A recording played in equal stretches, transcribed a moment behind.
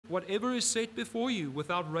whatever is set before you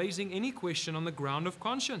without raising any question on the ground of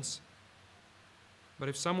conscience. But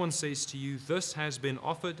if someone says to you, this has been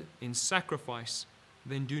offered in sacrifice,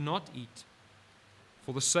 then do not eat,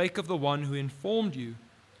 for the sake of the one who informed you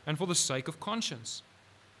and for the sake of conscience.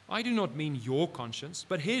 I do not mean your conscience,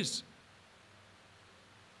 but his.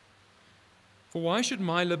 For why should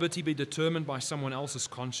my liberty be determined by someone else's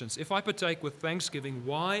conscience? If I partake with thanksgiving,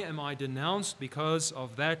 why am I denounced because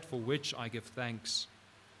of that for which I give thanks?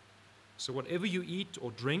 So whatever you eat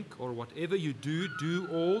or drink or whatever you do, do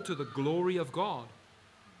all to the glory of God.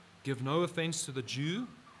 Give no offense to the Jew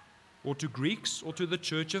or to Greeks or to the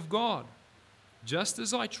church of God, just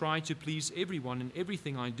as I try to please everyone in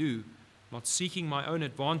everything I do, not seeking my own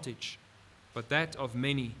advantage, but that of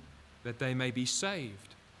many, that they may be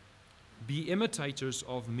saved. Be imitators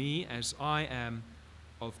of me as I am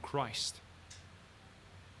of Christ.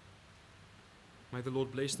 May the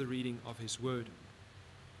Lord bless the reading of His word.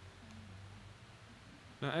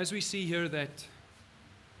 Now, as we see here that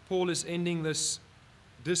Paul is ending this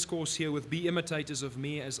discourse here with be imitators of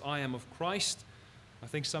me as I am of Christ, I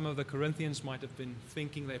think some of the Corinthians might have been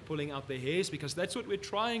thinking they're pulling out their hairs, because that's what we're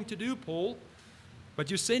trying to do, Paul.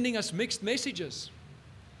 But you're sending us mixed messages.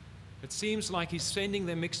 It seems like he's sending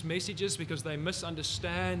them mixed messages because they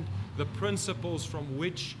misunderstand the principles from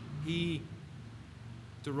which he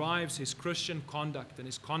derives his Christian conduct and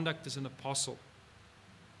his conduct as an apostle.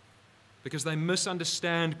 Because they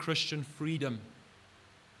misunderstand Christian freedom.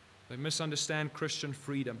 They misunderstand Christian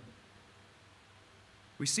freedom.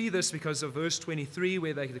 We see this because of verse 23,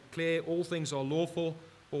 where they declare all things are lawful,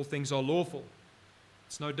 all things are lawful.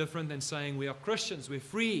 It's no different than saying we are Christians, we're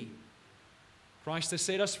free. Christ has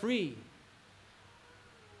set us free.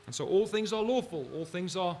 And so all things are lawful, all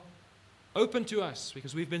things are open to us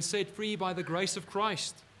because we've been set free by the grace of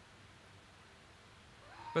Christ.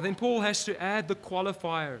 But then Paul has to add the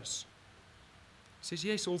qualifiers. He says,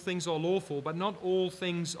 yes, all things are lawful, but not all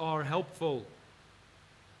things are helpful.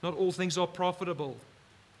 Not all things are profitable.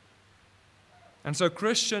 And so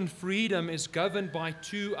Christian freedom is governed by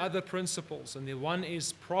two other principles. And the one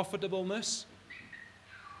is profitableness.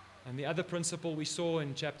 And the other principle we saw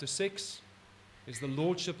in chapter 6 is the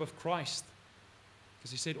lordship of Christ.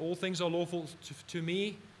 Because he said, all things are lawful to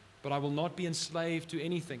me, but I will not be enslaved to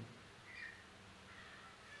anything.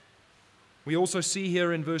 We also see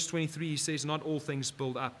here in verse 23, he says, not all things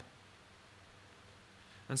build up.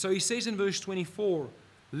 And so he says in verse 24,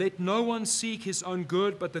 let no one seek his own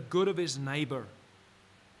good, but the good of his neighbor.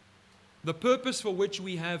 The purpose for which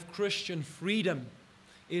we have Christian freedom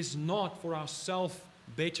is not for our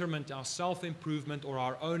self-betterment, our self-improvement, or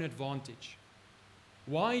our own advantage.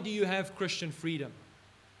 Why do you have Christian freedom?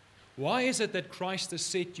 Why is it that Christ has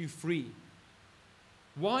set you free?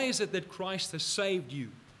 Why is it that Christ has saved you?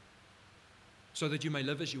 So that you may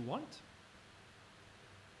live as you want?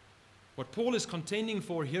 What Paul is contending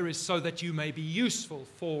for here is so that you may be useful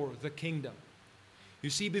for the kingdom. You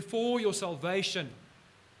see, before your salvation,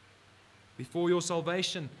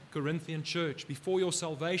 Corinthian church, before your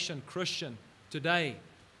salvation, Christian, today,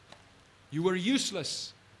 you were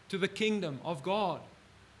useless to the kingdom of God.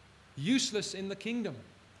 Useless in the kingdom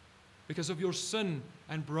because of your sin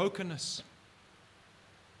and brokenness.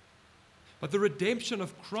 But the redemption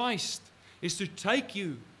of Christ is to take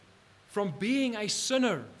you from being a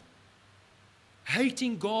sinner,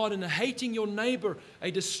 hating God and hating your neighbor, a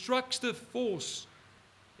destructive force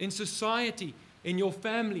in society, in your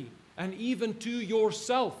family, and even to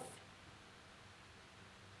yourself,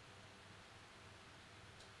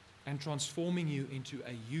 and transforming you into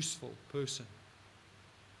a useful person.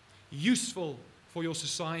 Useful for your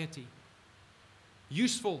society.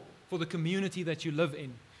 Useful for the community that you live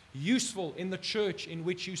in. Useful in the church in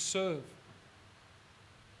which you serve.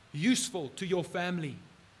 Useful to your family.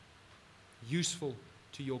 Useful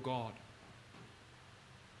to your God.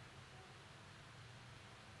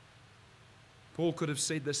 Paul could have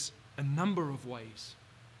said this a number of ways.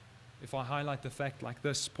 If I highlight the fact like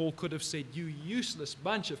this, Paul could have said, you useless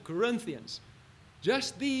bunch of Corinthians,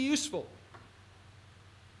 just be useful.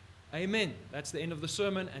 Amen. That's the end of the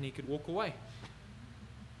sermon, and he could walk away.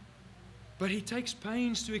 But he takes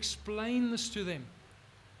pains to explain this to them,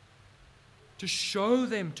 to show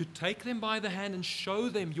them, to take them by the hand and show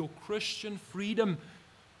them your Christian freedom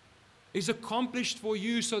is accomplished for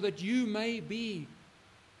you so that you may be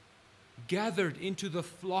gathered into the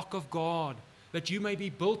flock of God, that you may be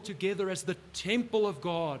built together as the temple of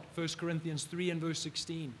God, 1 Corinthians 3 and verse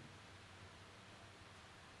 16.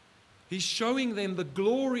 He's showing them the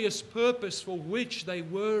glorious purpose for which they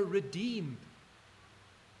were redeemed.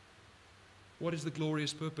 What is the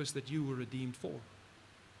glorious purpose that you were redeemed for?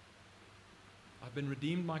 I've been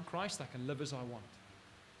redeemed by Christ. I can live as I want.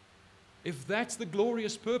 If that's the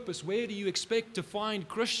glorious purpose, where do you expect to find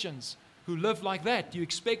Christians who live like that? You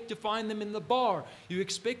expect to find them in the bar. You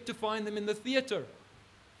expect to find them in the theater.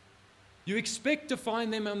 You expect to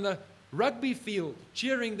find them on the rugby field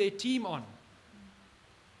cheering their team on.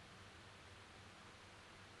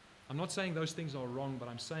 I'm not saying those things are wrong, but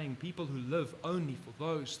I'm saying people who live only for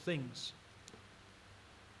those things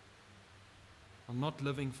are not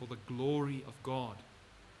living for the glory of God.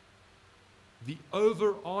 The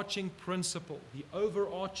overarching principle, the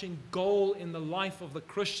overarching goal in the life of the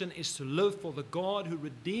Christian is to live for the God who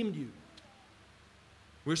redeemed you.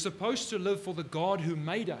 We're supposed to live for the God who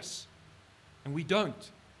made us, and we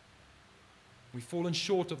don't. We've fallen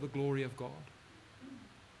short of the glory of God.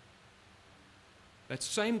 That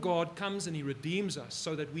same God comes and He redeems us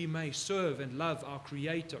so that we may serve and love our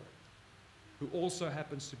Creator, who also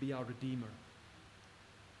happens to be our Redeemer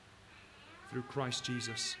through Christ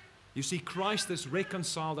Jesus. You see, Christ has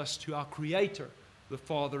reconciled us to our Creator, the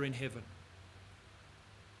Father in heaven.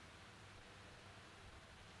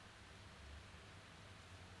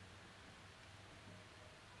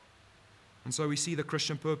 And so we see the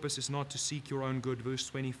Christian purpose is not to seek your own good, verse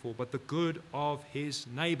 24, but the good of his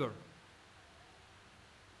neighbor.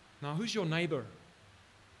 Now, who's your neighbor?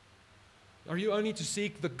 Are you only to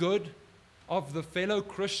seek the good of the fellow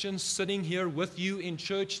Christians sitting here with you in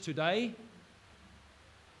church today?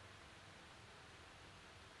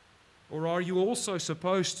 Or are you also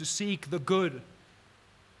supposed to seek the good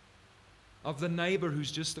of the neighbor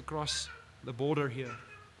who's just across the border here,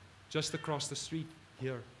 just across the street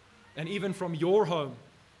here, and even from your home,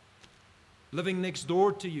 living next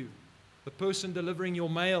door to you, the person delivering your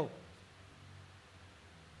mail,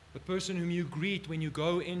 the person whom you greet when you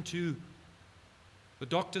go into the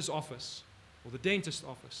doctor's office or the dentist's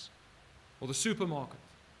office or the supermarket?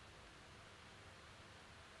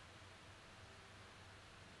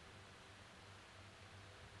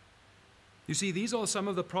 You see, these are some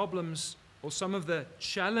of the problems or some of the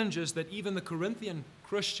challenges that even the Corinthian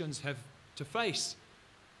Christians have to face.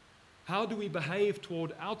 How do we behave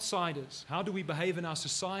toward outsiders? How do we behave in our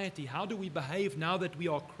society? How do we behave now that we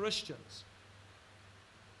are Christians?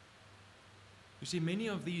 You see, many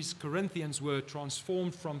of these Corinthians were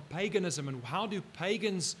transformed from paganism. And how do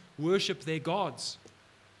pagans worship their gods?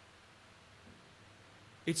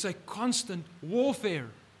 It's a constant warfare.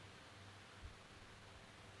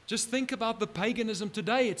 Just think about the paganism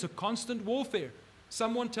today. It's a constant warfare.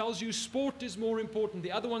 Someone tells you sport is more important.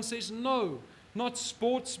 The other one says, no, not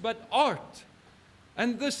sports, but art.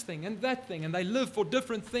 And this thing and that thing. And they live for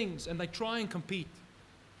different things and they try and compete.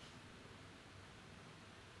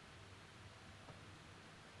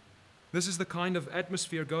 This is the kind of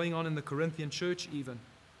atmosphere going on in the Corinthian church even,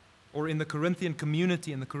 or in the Corinthian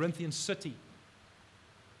community, in the Corinthian city.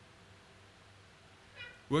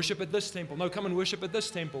 Worship at this temple. No, come and worship at this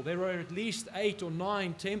temple. There are at least 8 or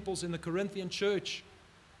 9 temples in the Corinthian church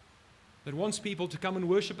that wants people to come and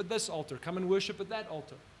worship at this altar, come and worship at that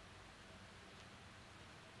altar.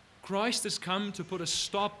 Christ has come to put a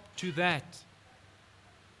stop to that.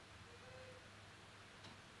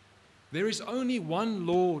 There is only one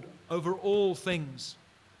Lord over all things,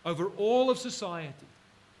 over all of society,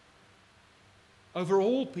 over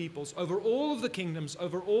all peoples, over all of the kingdoms,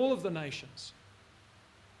 over all of the nations.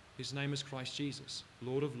 His name is Christ Jesus,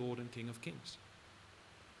 Lord of Lords and King of Kings.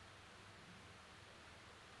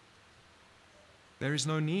 There is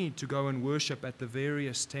no need to go and worship at the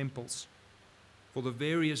various temples for the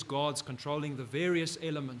various gods controlling the various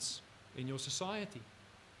elements in your society.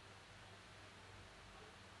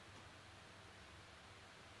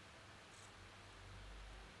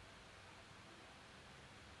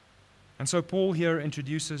 And so Paul here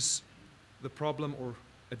introduces the problem, or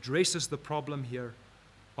addresses the problem here,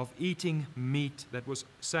 of eating meat that was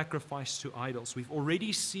sacrificed to idols. We've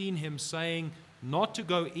already seen him saying not to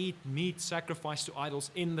go eat meat sacrificed to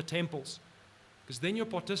idols in the temples, because then you're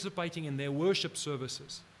participating in their worship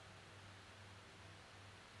services.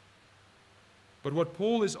 But what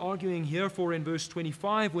Paul is arguing here for in verse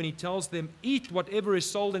 25, when he tells them, eat whatever is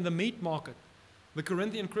sold in the meat market, the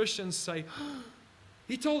Corinthian Christians say,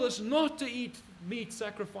 he told us not to eat meat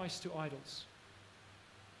sacrificed to idols.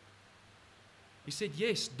 He said,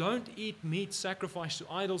 yes, don't eat meat sacrificed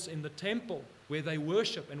to idols in the temple where they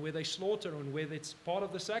worship and where they slaughter and where it's part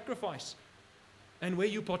of the sacrifice and where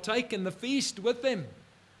you partake in the feast with them.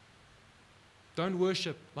 Don't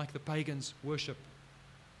worship like the pagans worship.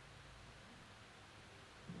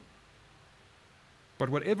 But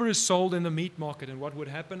whatever is sold in the meat market, and what would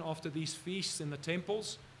happen after these feasts in the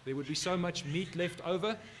temples, there would be so much meat left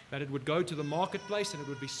over that it would go to the marketplace and it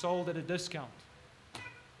would be sold at a discount.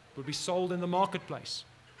 It would be sold in the marketplace.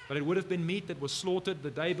 But it would have been meat that was slaughtered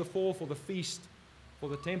the day before for the feast, for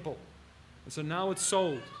the temple. And so now it's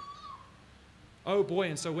sold. Oh boy,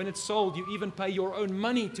 and so when it's sold, you even pay your own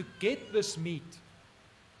money to get this meat.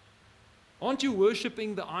 Aren't you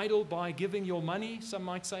worshipping the idol by giving your money, some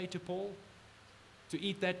might say to Paul, to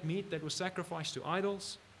eat that meat that was sacrificed to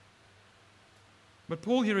idols? But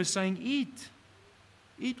Paul here is saying, eat.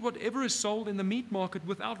 Eat whatever is sold in the meat market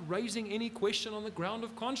without raising any question on the ground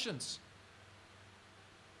of conscience.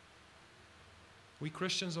 We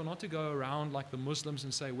Christians are not to go around like the Muslims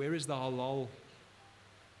and say, where is the halal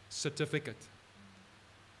certificate?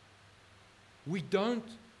 We don't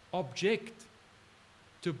object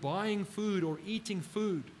to buying food or eating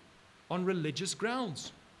food on religious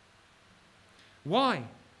grounds. Why?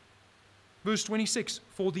 Verse 26,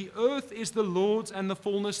 for the earth is the Lord's and the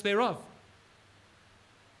fullness thereof.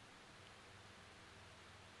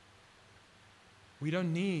 We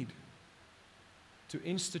don't need to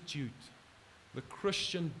institute the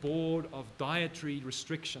Christian board of dietary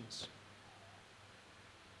restrictions,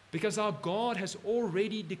 because our God has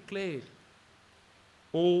already declared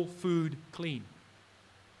all food clean.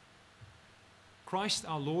 Christ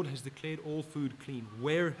our Lord has declared all food clean.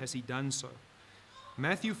 Where has He done so?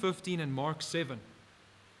 Matthew 15 and Mark 7.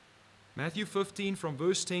 Matthew 15 from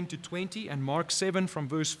verse 10 to 20 and Mark 7 from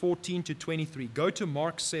verse 14 to 23. Go to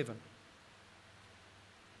Mark 7.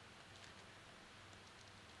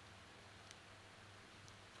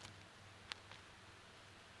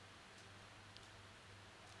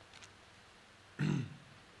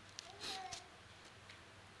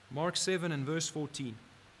 Mark 7 and verse 14.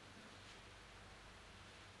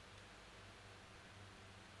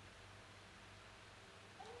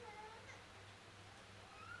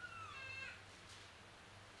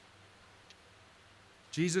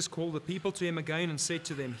 Jesus called the people to Him again and said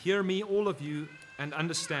to them, hear me, all of you, and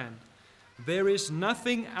understand. There is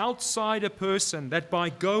nothing outside a person that by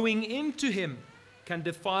going into him can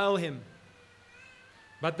defile him.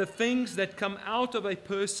 But the things that come out of a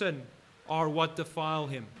person are what defile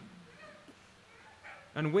him.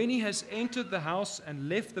 And when He has entered the house and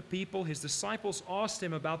left the people, His disciples asked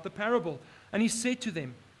Him about the parable. And He said to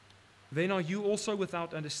them, then are you also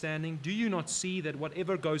without understanding? Do you not see that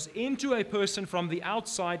whatever goes into a person from the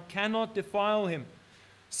outside cannot defile him,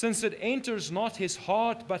 since it enters not his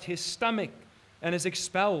heart but his stomach and is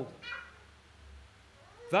expelled?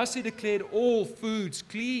 Thus He declared all foods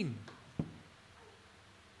clean.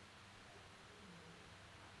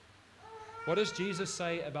 What does Jesus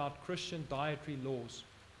say about Christian dietary laws?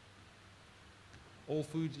 All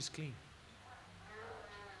food is clean.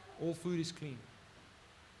 All food is clean.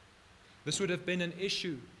 This would have been an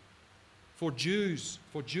issue for Jews,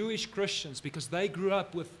 for Jewish Christians, because they grew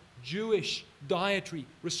up with Jewish dietary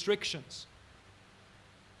restrictions,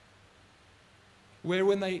 where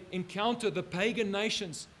when they encounter the pagan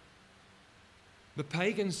nations, the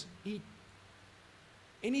pagans eat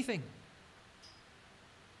anything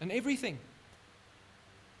and everything.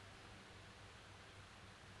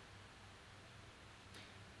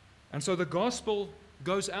 And so the gospel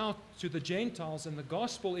goes out to the Gentiles, and the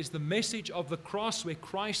gospel is the message of the cross where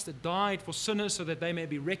Christ had died for sinners so that they may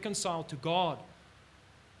be reconciled to God.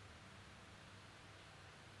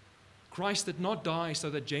 Christ did not die so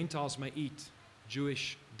that Gentiles may eat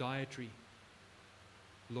Jewish dietary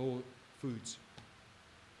law foods.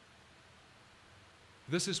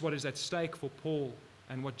 This is what is at stake for Paul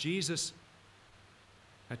and what Jesus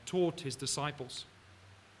had taught His disciples.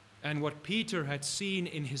 And what Peter had seen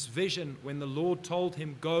in his vision when the Lord told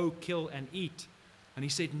him, go, kill, and eat. And he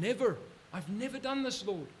said, never. I've never done this,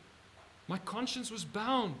 Lord. My conscience was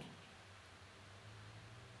bound.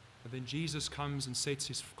 But then Jesus comes and sets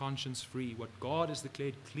his conscience free. What God has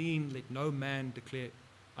declared clean, let no man declare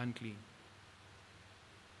unclean.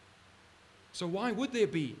 So why would there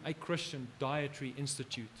be a Christian dietary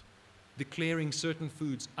institute declaring certain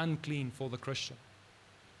foods unclean for the Christian?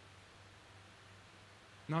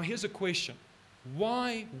 Now here's a question.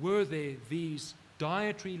 Why were there these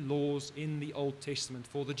dietary laws in the Old Testament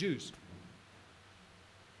for the Jews?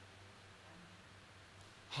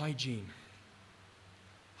 Hygiene.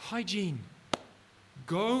 Hygiene.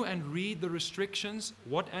 Go and read the restrictions,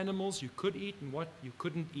 what animals you could eat and what you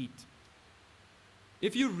couldn't eat.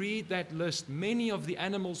 If you read that list, many of the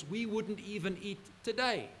animals we wouldn't even eat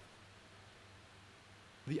today.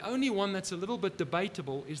 The only one that's a little bit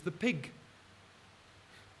debatable is the pig.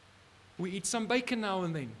 We eat some bacon now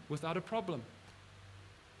and then without a problem.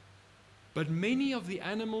 But many of the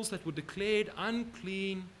animals that were declared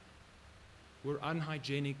unclean were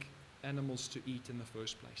unhygienic animals to eat in the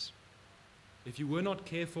first place. If you were not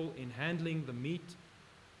careful in handling the meat,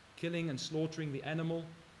 killing and slaughtering the animal,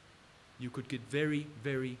 you could get very,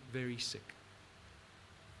 very, very sick.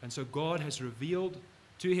 And so God has revealed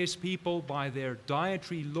to His people by their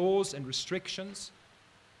dietary laws and restrictions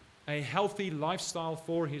a healthy lifestyle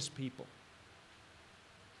for His people.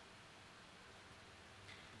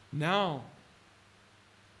 Now,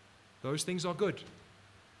 those things are good,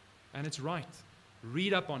 and it's right.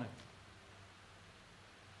 Read up on it.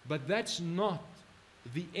 But that's not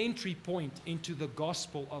the entry point into the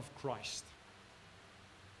gospel of Christ.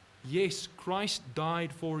 Yes, Christ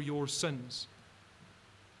died for your sins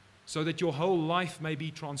so that your whole life may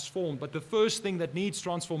be transformed. But the first thing that needs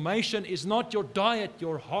transformation is not your diet,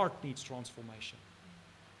 your heart needs transformation.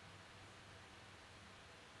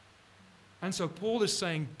 And so Paul is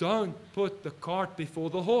saying, don't put the cart before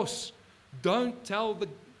the horse. Don't tell the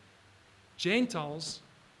Gentiles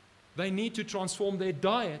they need to transform their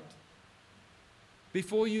diet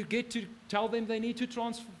before you get to tell them they need to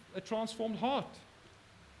a transformed heart.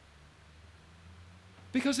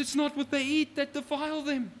 Because it's not what they eat that defile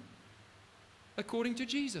them, according to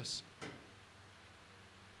Jesus.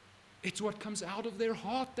 It's what comes out of their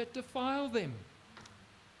heart that defile them.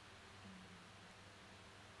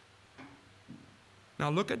 Now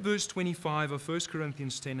look at verse 25 of 1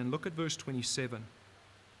 Corinthians 10 and look at verse 27.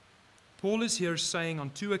 Paul is here saying on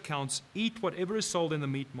two accounts, eat whatever is sold in the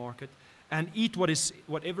meat market and eat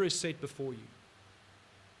whatever is set before you.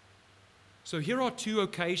 So here are two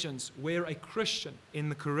occasions where a Christian in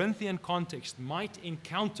the Corinthian context might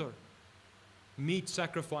encounter meat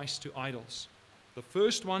sacrificed to idols. The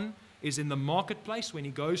first one is in the marketplace when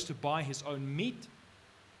he goes to buy his own meat.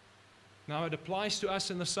 Now it applies to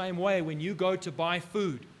us in the same way when you go to buy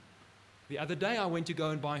food. The other day I went to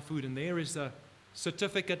go and buy food, and there is a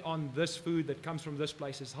certificate on this food that comes from this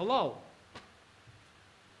place is halal.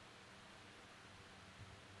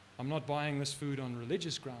 I'm not buying this food on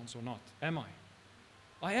religious grounds, or not, am I?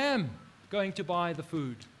 I am going to buy the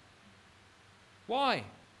food. Why?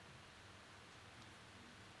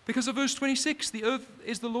 Because of verse 26, the earth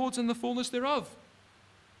is the Lord's and the fullness thereof.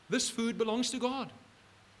 This food belongs to God.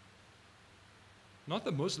 Not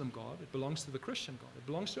the Muslim God, it belongs to the Christian God. It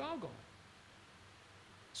belongs to our God.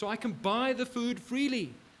 So I can buy the food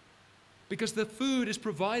freely because the food is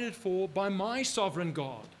provided for by my sovereign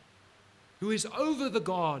God, who is over the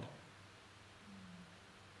God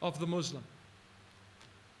of the Muslim.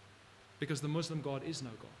 Because the Muslim God is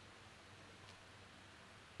no God.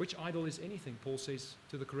 Which idol is anything, Paul says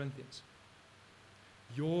to the Corinthians?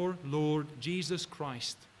 Your Lord Jesus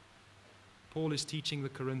Christ. Paul is teaching the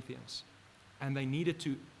Corinthians. And they needed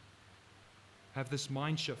to have this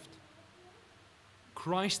mind shift.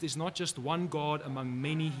 Christ is not just one God among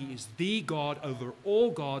many. He is the God over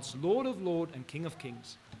all gods, Lord of lords and King of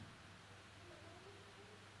kings.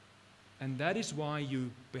 And that is why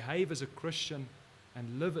you behave as a Christian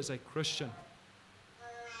and live as a Christian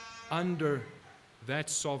under that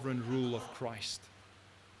sovereign rule of Christ.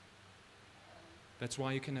 That's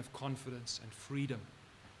why you can have confidence and freedom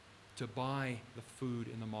to buy the food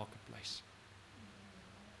in the marketplace.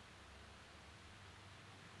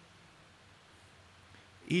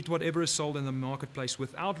 Eat whatever is sold in the marketplace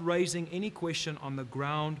without raising any question on the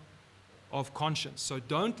ground of conscience. So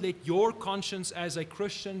don't let your conscience as a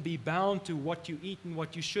Christian be bound to what you eat and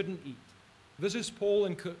what you shouldn't eat. This is Paul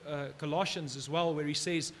in Colossians as well, where he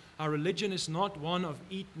says, our religion is not one of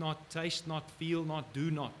eat not, taste not, feel not, do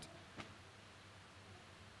not.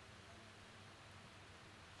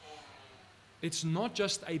 It's not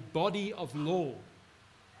just a body of law.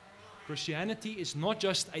 Christianity is not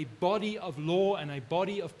just a body of law and a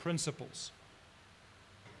body of principles.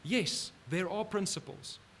 Yes, there are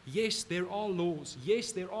principles. Yes, there are laws.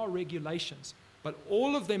 Yes, there are regulations. But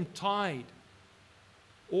all of them tied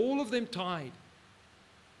to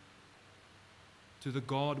the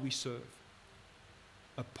God we serve.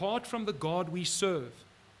 Apart from the God we serve,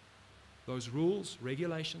 those rules,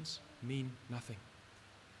 regulations mean nothing.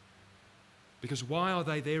 Because why are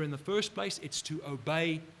they there in the first place? It's to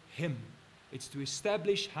obey Him. It's to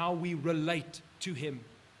establish how we relate to Him.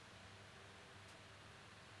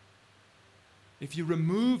 If you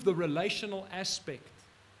remove the relational aspect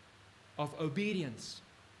of obedience,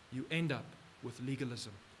 you end up with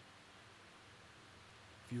legalism.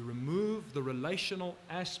 If you remove the relational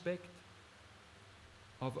aspect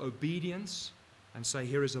of obedience and say,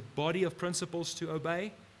 here is a body of principles to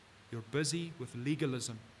obey, you're busy with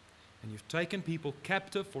legalism. And you've taken people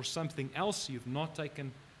captive for something else. You've not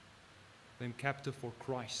taken them captive for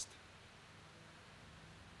Christ.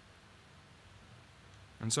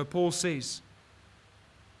 And so Paul says,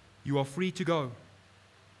 you are free to go.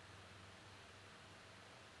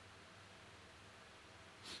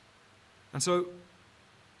 And so,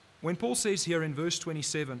 when Paul says here in verse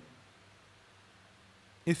 27,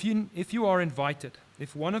 if you are invited,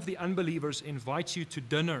 if one of the unbelievers invites you to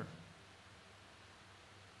dinner,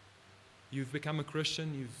 you've become a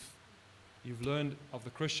Christian, you've learned of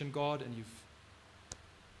the Christian God, and you've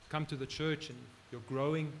come to the church, and you're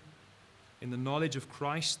growing in the knowledge of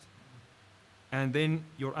Christ, and then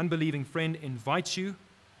your unbelieving friend invites you,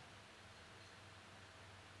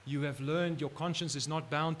 you have learned your conscience is not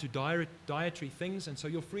bound to dietary things, and so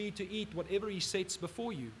you're free to eat whatever he sets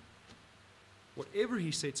before you. Whatever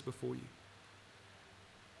he sets before you.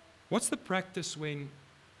 What's the practice when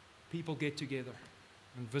people get together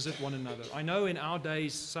and visit one another? I know in our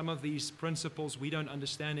days some of these principles we don't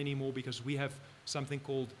understand anymore because we have something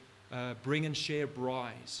called bring and share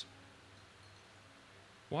braais.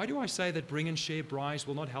 Why do I say that bring and share braais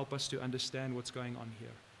will not help us to understand what's going on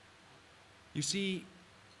here? You see,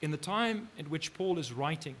 in the time in which Paul is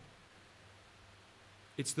writing,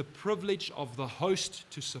 it's the privilege of the host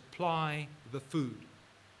to supply the food.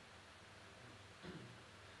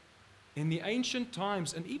 In the ancient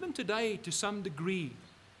times, and even today to some degree,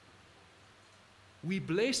 we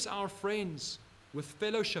bless our friends with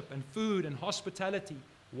fellowship and food and hospitality.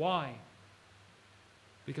 Why?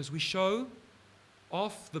 Because we show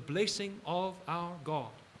off the blessing of our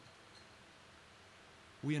God.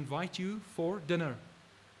 We invite you for dinner,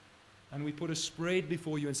 and we put a spread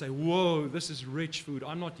before you and say, whoa, this is rich food.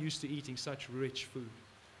 I'm not used to eating such rich food.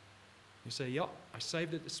 You say, yeah, I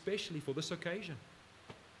saved it especially for this occasion,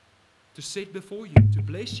 to set before you, to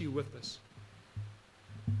bless you with this,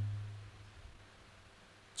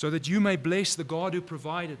 so that you may bless the God who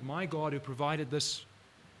provided, my God who provided this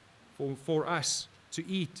for us to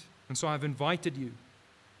eat. And so I've invited you.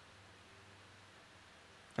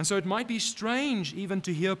 And so it might be strange even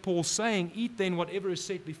to hear Paul saying, eat then whatever is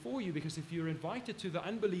set before you, because if you're invited to the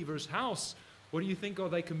unbeliever's house, what do you think are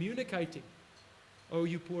they communicating? Oh,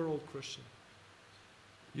 you poor old Christian.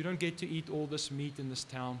 You don't get to eat all this meat in this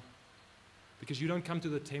town because you don't come to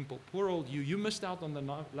the temple. Poor old you. You missed out on the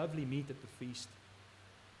lovely meat at the feast.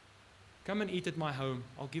 Come and eat at my home.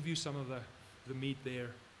 I'll give you some of the meat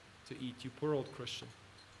there to eat. You poor old Christian.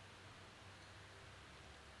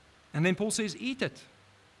 And then Paul says, eat it.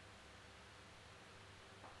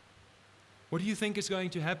 What do you think is going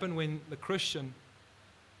to happen when the Christian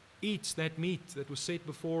eats that meat that was set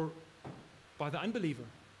before by the unbeliever?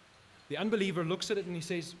 The unbeliever looks at it and he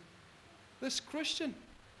says, this Christian,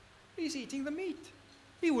 he's eating the meat.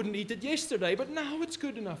 He wouldn't eat it yesterday, but now it's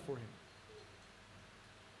good enough for him.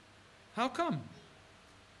 How come?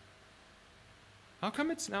 How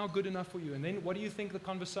come it's now good enough for you? And then what do you think the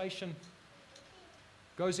conversation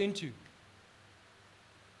goes into?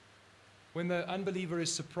 When the unbeliever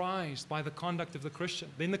is surprised by the conduct of the Christian,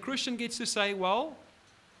 then the Christian gets to say, well,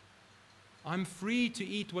 I'm free to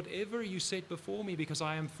eat whatever you set before me because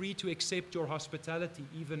I am free to accept your hospitality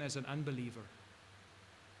even as an unbeliever.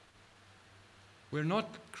 We're not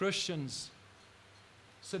Christians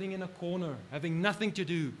sitting in a corner having nothing to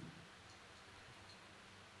do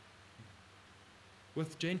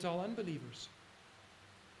with Gentile unbelievers.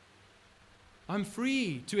 I'm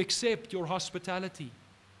free to accept your hospitality.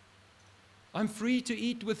 I'm free to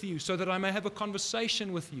eat with you so that I may have a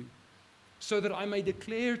conversation with you, so that I may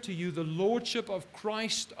declare to you the lordship of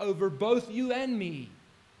Christ over both you and me.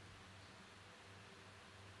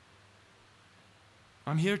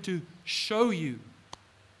 I'm here to show you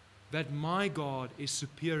that my God is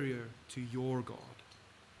superior to your God.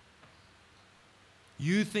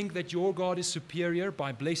 You think that your God is superior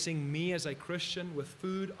by blessing me as a Christian with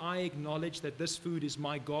food. I acknowledge that this food is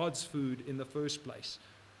my God's food in the first place.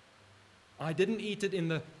 I didn't eat it in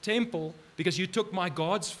the temple because you took my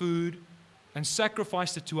God's food and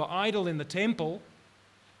sacrificed it to an idol in the temple.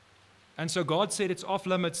 And so God said it's off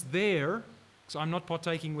limits there, so I'm not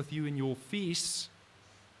partaking with you in your feasts.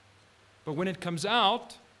 But when it comes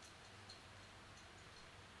out,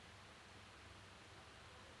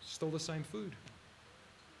 it's still the same food.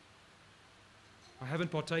 I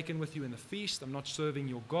haven't partaken with you in the feast. I'm not serving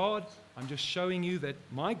your God. I'm just showing you that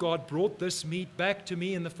my God brought this meat back to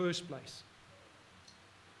me in the first place.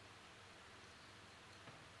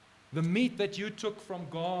 The meat that you took from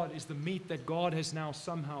God is the meat that God has now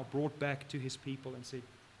somehow brought back to his people and said,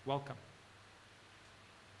 welcome.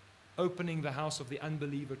 Opening the house of the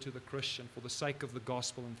unbeliever to the Christian for the sake of the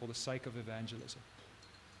gospel and for the sake of evangelism.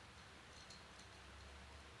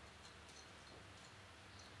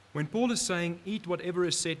 When Paul is saying, eat whatever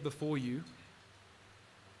is set before you,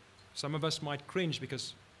 some of us might cringe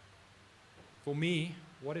because for me,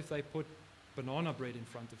 what if they put banana bread in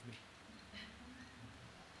front of me?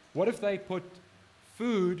 What if they put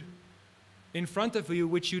food in front of you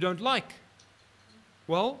which you don't like?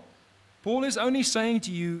 Well, Paul is only saying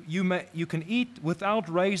to you, you can eat without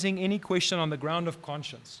raising any question on the ground of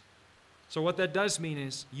conscience. So what that does mean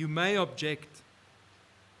is you may object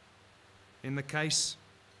in the case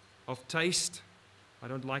of taste. I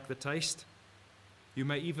don't like the taste. You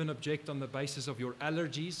may even object on the basis of your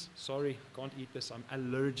allergies. Sorry, I can't eat this, I'm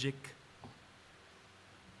allergic.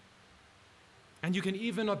 And you can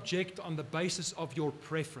even object on the basis of your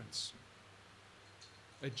preference.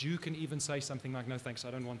 A Jew can even say something like, no thanks,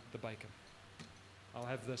 I don't want the bacon. I'll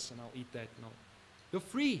have this and I'll eat that. No. You're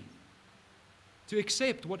free to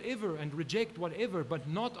accept whatever and reject whatever, but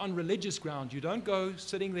not on religious ground. You don't go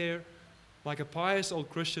sitting there like a pious old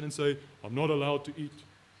Christian and say, I'm not allowed to eat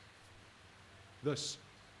this.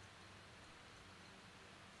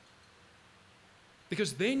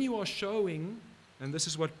 Because then you are showing, and this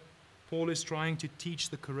is what Paul is trying to teach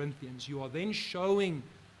the Corinthians, you are then showing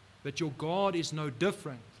that your God is no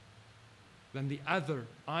different than the other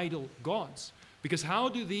idol gods. Because how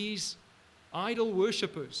do these idol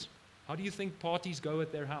worshippers, how do you think parties go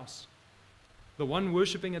at their house? The one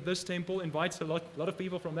worshipping at this temple invites a lot of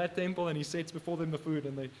people from that temple, and he sets before them the food,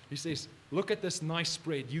 and he says, look at this nice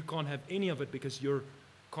spread. You can't have any of it because your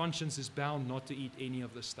conscience is bound not to eat any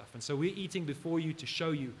of this stuff. And so we're eating before you to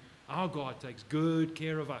show you our God takes good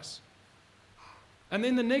care of us. And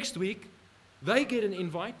then the next week, they get an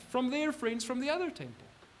invite from their friends from the other temple.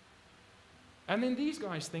 And then these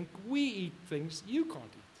guys think, we eat things you can't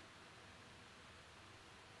eat.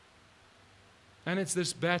 And it's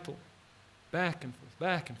this battle, back and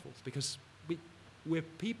forth, because we're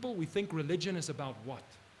people, we think religion is about what?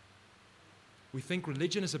 We think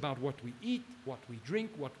religion is about what we eat, what we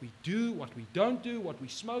drink, what we do, what we don't do, what we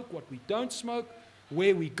smoke, what we don't smoke,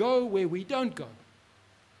 where we go, where we don't go.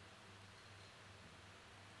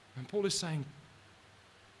 And Paul is saying,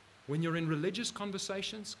 when you're in religious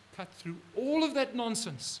conversations, cut through all of that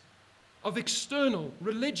nonsense of external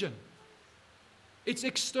religion. It's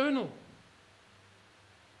external.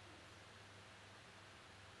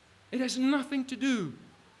 It has nothing to do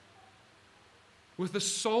with the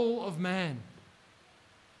soul of man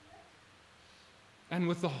and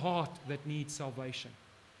with the heart that needs salvation.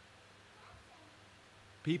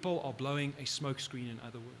 People are blowing a smokescreen, in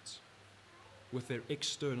other words, with their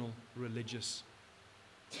external religious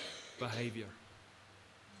behavior.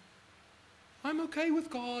 I'm okay with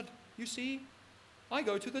God, you see. I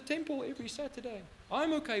go to the temple every Saturday.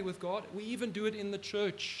 I'm okay with God. We even do it in the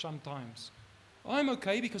church sometimes. I'm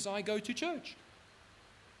okay because I go to church.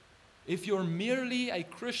 If you're merely a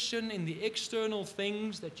Christian in the external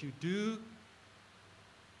things that you do,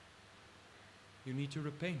 you need to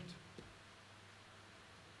repent.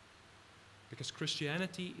 Because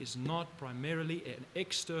Christianity is not primarily an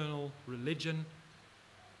external religion.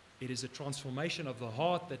 It is a transformation of the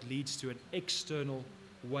heart that leads to an external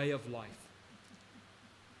way of life.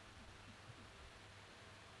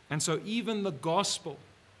 And so even the gospel,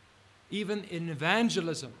 even in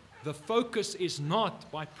evangelism, the focus is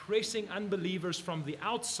not by pressing unbelievers from the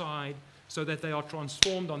outside so that they are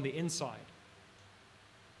transformed on the inside.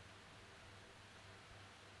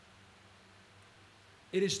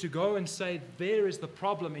 It is to go and say, there is the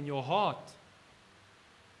problem in your heart.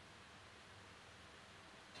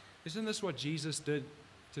 Isn't this what Jesus did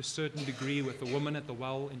to a certain degree with the woman at the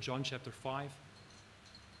well in John chapter 5?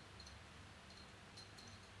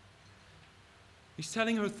 He's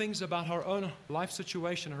telling her things about her own life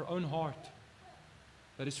situation, her own heart,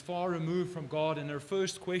 that is far removed from God. And her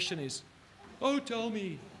first question is, oh, tell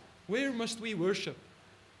me, where must we worship?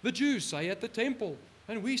 The Jews say at the temple,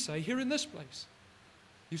 and we say here in this place.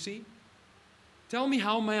 You see? Tell me,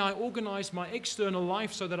 how may I organize my external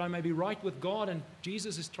life so that I may be right with God? And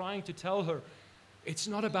Jesus is trying to tell her, it's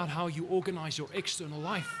not about how you organize your external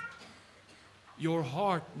life. Your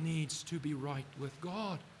heart needs to be right with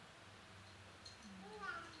God.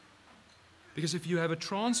 Because if you have a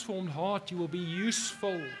transformed heart, you will be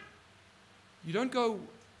useful. You don't go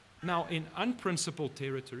now in unprincipled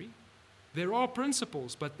territory. There are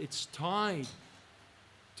principles, but it's tied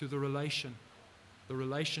to the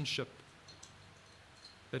relationship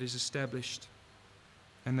that is established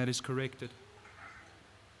and that is corrected.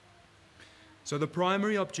 So the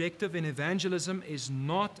primary objective in evangelism is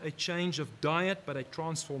not a change of diet, but a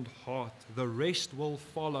transformed heart. The rest will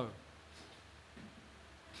follow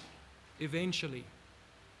eventually.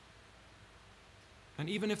 And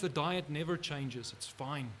even if the diet never changes, it's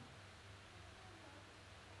fine.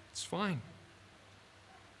 It's fine.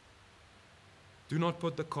 Do not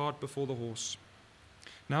put the cart before the horse.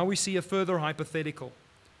 Now we see a further hypothetical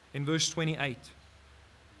in verse 28.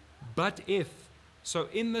 But if So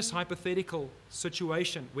in this hypothetical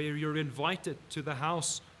situation where you're invited to the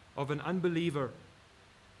house of an unbeliever,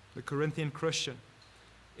 the Corinthian Christian,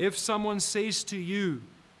 if someone says to you,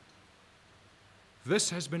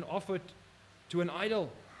 this has been offered to an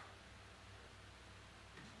idol,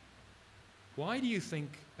 why do you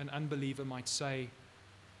think an unbeliever might say,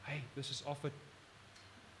 hey, this is offered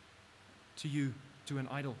to you, to an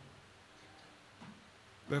idol?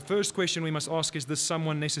 The first question we must ask is this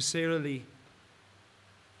someone necessarily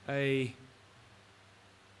an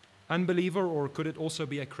unbeliever, or could it also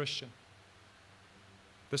be a Christian?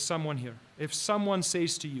 There's someone here. If someone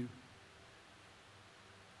says to you,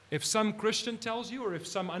 if some Christian tells you, or if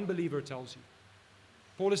some unbeliever tells you,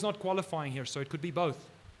 Paul is not qualifying here, so it could be both.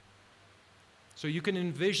 So you can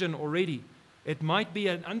envision already, it might be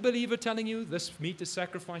an unbeliever telling you this meat is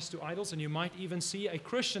sacrificed to idols, and you might even see a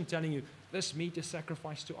Christian telling you this meat is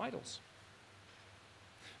sacrificed to idols.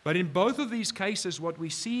 But in both of these cases, what we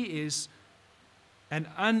see is an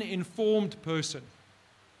uninformed person,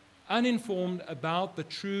 uninformed about the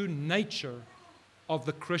true nature of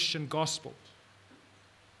the Christian gospel.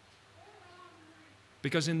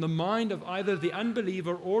 Because in the mind of either the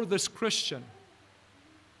unbeliever or this Christian,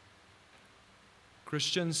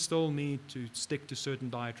 Christians still need to stick to certain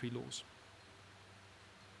dietary laws.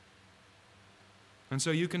 And so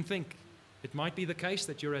you can think, it might be the case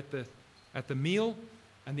that you're at the meal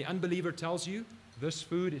and the unbeliever tells you, this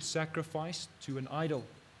food is sacrificed to an idol.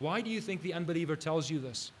 Why do you think the unbeliever tells you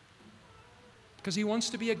this? Because he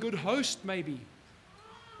wants to be a good host, maybe,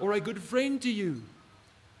 or a good friend to you.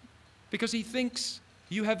 Because he thinks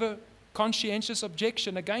you have a conscientious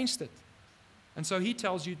objection against it. And so he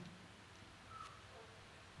tells you,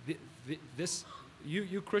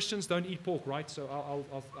 you Christians don't eat pork, right? So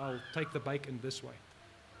I'll take the bacon this way.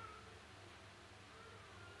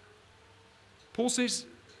 Paul says,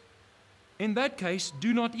 in that case,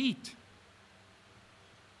 do not eat.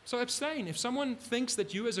 So abstain. If someone thinks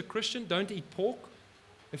that you as a Christian don't eat pork,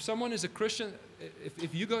 if someone is a Christian,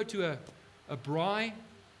 if you go to a braai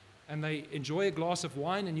and they enjoy a glass of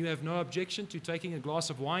wine and you have no objection to taking a glass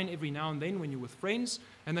of wine every now and then when you're with friends,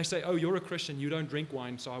 and they say, oh, you're a Christian, you don't drink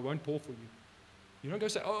wine, so I won't pour for you. You don't go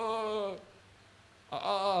say, oh,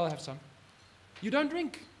 I'll have some. You don't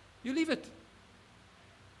drink. You leave it.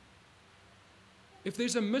 If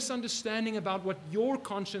there's a misunderstanding about what your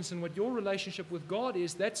conscience and what your relationship with God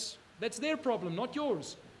is, that's their problem, not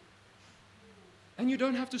yours. And you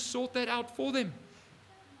don't have to sort that out for them.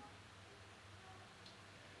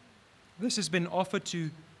 This has been offered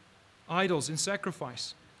to idols in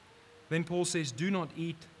sacrifice. Then Paul says, do not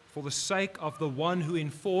eat for the sake of the one who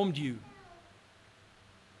informed you.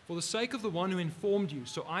 For the sake of the one who informed you.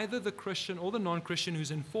 So either the Christian or the non-Christian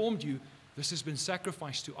who's informed you, this has been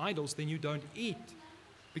sacrificed to idols, then you don't eat.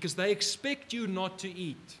 Because they expect you not to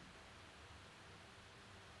eat.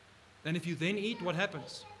 And if you then eat, what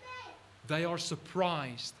happens? They are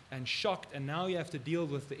surprised and shocked, and now you have to deal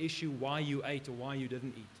with the issue why you ate or why you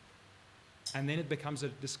didn't eat. And then it becomes a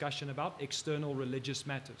discussion about external religious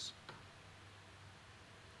matters.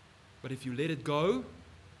 But if you let it go,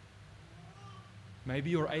 maybe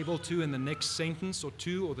you're able to, in the next sentence or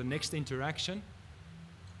two or the next interaction,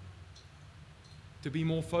 to be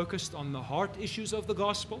more focused on the heart issues of the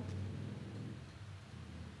gospel.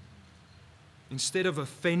 Instead of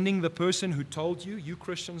offending the person who told you, you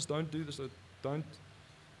Christians don't do this, or don't.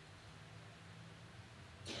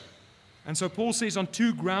 And so Paul says, on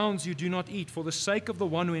two grounds you do not eat, for the sake of the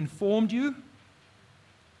one who informed you,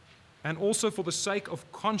 and also for the sake of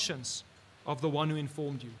conscience of the one who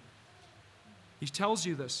informed you. He tells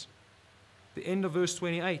you this. The end of verse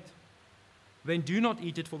 28. Then do not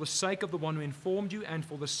eat it for the sake of the one who informed you and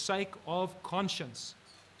for the sake of conscience.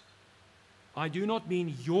 I do not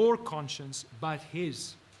mean your conscience, but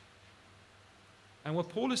his. And what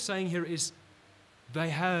Paul is saying here is they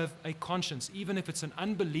have a conscience. Even if it's an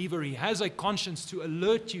unbeliever, he has a conscience to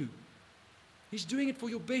alert you. He's doing it for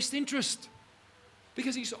your best interest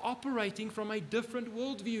because he's operating from a different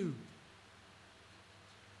worldview.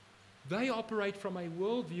 They operate from a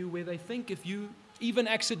worldview where they think if you even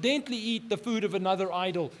accidentally eat the food of another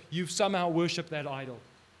idol, you've somehow worshipped that idol.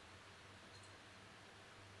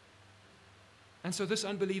 And so this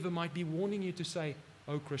unbeliever might be warning you to say,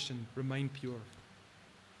 oh Christian, remain pure.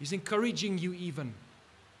 He's encouraging you even.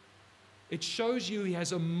 It shows you he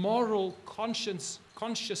has a moral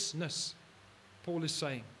consciousness, Paul is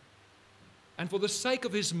saying. And for the sake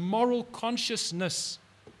of his moral consciousness,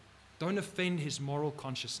 don't offend his moral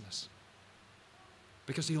consciousness.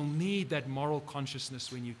 Because he'll need that moral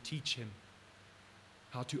consciousness when you teach him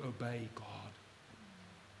how to obey God.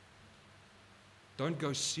 Don't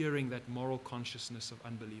go searing that moral consciousness of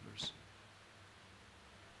unbelievers.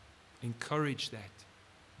 Encourage that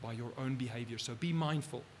by your own behavior. So be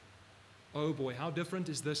mindful. Oh boy, how different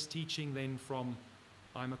is this teaching then from,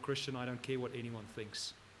 I'm a Christian, I don't care what anyone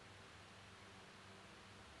thinks.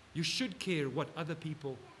 You should care what other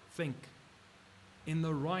people think in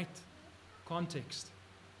the right context.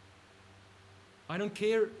 I don't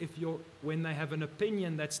care when they have an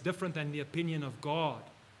opinion that's different than the opinion of God.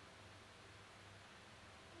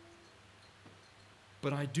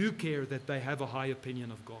 But I do care that they have a high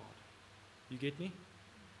opinion of God. You get me?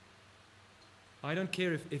 I don't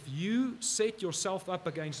care if you set yourself up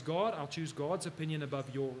against God, I'll choose God's opinion above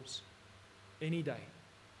yours any day.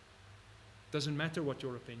 Doesn't matter what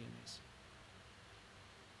your opinion is.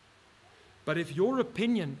 But if your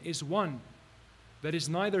opinion is one that is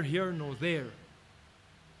neither here nor there,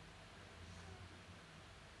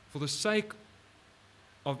 for the sake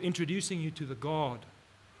of introducing you to the God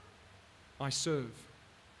I serve,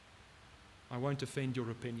 I won't offend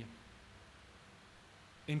your opinion.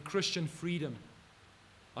 In Christian freedom,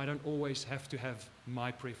 I don't always have to have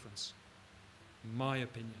my preference, my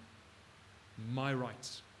opinion, my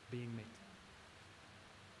rights being met.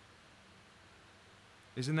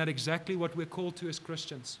 Isn't that exactly what we're called to as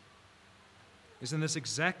Christians? Isn't this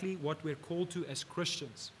exactly what we're called to as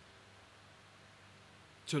Christians?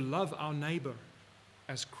 To love our neighbor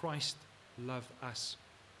as Christ loved us.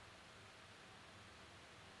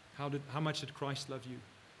 How much did Christ love you?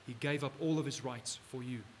 He gave up all of his rights for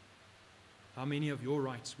you. How many of your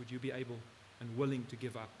rights would you be able and willing to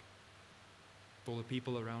give up for the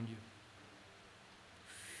people around you?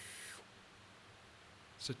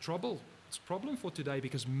 It's a trouble. It's a problem for today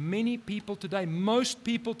because many people today, most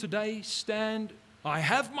people today stand, I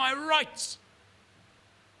have my rights.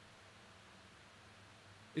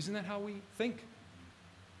 Isn't that how we think?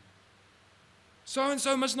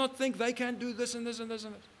 So-and-so must not think they can't do this and this and this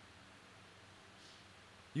and this.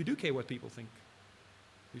 You do care what people think.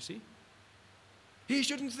 You see? He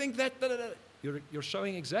shouldn't think that. Da, da, da. You're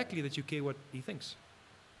showing exactly that you care what he thinks.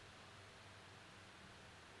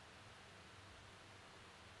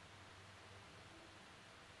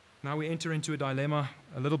 Now we enter into a dilemma,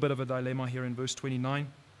 a little bit of a dilemma here in verse 29.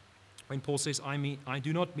 When Paul says, I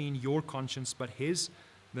do not mean your conscience, but his.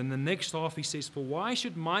 Then the next half he says, for why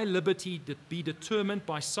should my liberty be determined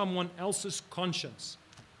by someone else's conscience?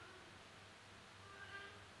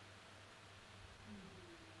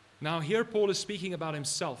 Now here Paul is speaking about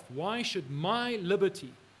himself. Why should my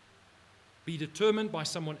liberty be determined by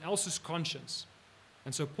someone else's conscience?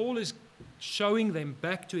 And so Paul is showing them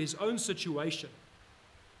back to his own situation,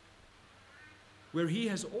 where he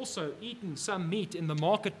has also eaten some meat in the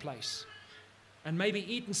marketplace, and maybe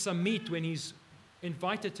eaten some meat when he's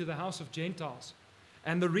invited to the house of Gentiles.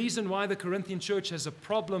 And the reason why the Corinthian church has a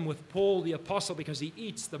problem with Paul the apostle, because he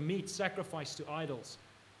eats the meat sacrificed to idols.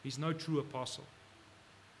 He's no true apostle.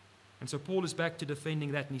 And so Paul is back to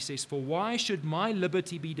defending that, and he says, for why should my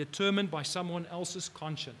liberty be determined by someone else's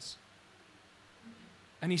conscience?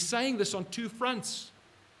 And he's saying this on two fronts.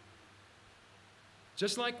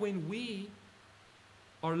 Just like when we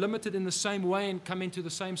are limited in the same way and come into the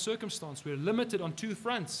same circumstance, we're limited on two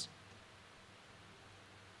fronts.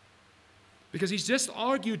 Because he's just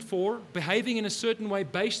argued for behaving in a certain way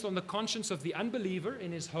based on the conscience of the unbeliever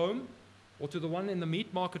in his home, or to the one in the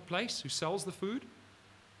meat marketplace who sells the food,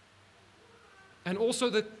 and also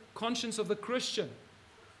the conscience of the Christian,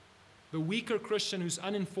 the weaker Christian who's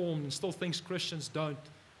uninformed and still thinks Christians don't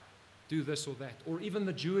do this or that, or even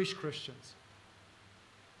the Jewish Christians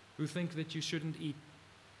who think that you shouldn't eat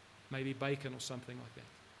maybe bacon or something like that.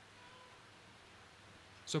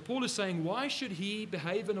 So Paul is saying, why should he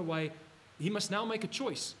behave in a way? He must now make a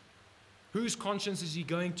choice. Whose conscience is he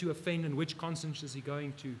going to offend, and which conscience is he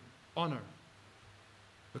going to honor?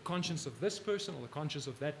 The conscience of this person or the conscience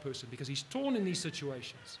of that person? Because he's torn in these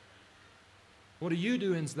situations. What do you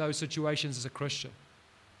do in those situations as a Christian?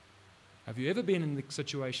 Have you ever been in the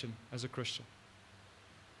situation as a Christian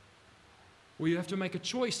where you have to make a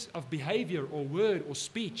choice of behavior or word or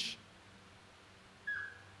speech,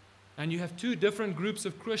 and you have two different groups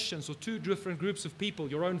of Christians or two different groups of people,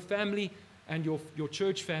 your own family and your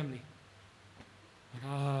church family?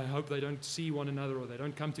 I hope they don't see one another, or they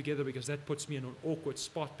don't come together, because that puts me in an awkward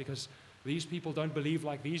spot, because these people don't believe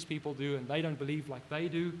like these people do, and they don't believe like they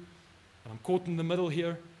do. And I'm caught in the middle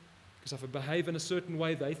here, because if I behave in a certain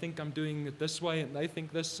way, they think I'm doing it this way, and they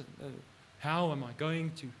think this. How am I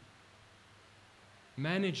going to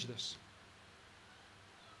manage this?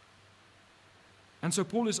 And so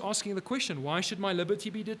Paul is asking the question, why should my liberty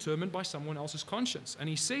be determined by someone else's conscience? And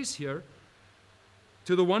he says here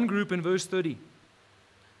to the one group in verse 30,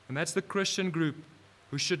 And that's the Christian group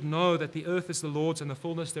who should know that the earth is the Lord's and the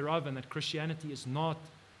fullness thereof, and that Christianity is not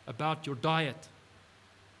about your diet.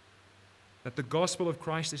 That the gospel of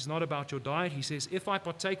Christ is not about your diet. He says, if I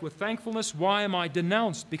partake with thankfulness, why am I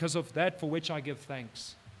denounced? Because of that for which I give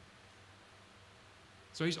thanks.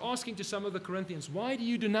 So he's asking to some of the Corinthians, why do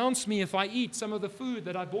you denounce me if I eat some of the food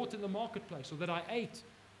that I bought in the marketplace or that I ate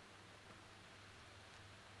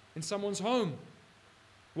in someone's home?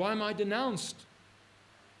 Why am I denounced?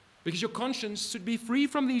 Because your conscience should be free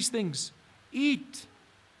from these things. Eat,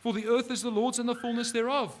 for the earth is the Lord's and the fullness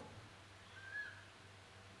thereof.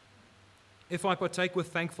 If I partake with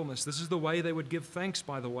thankfulness, this is the way they would give thanks,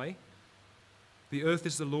 by the way. The earth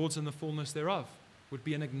is the Lord's and the fullness thereof. Would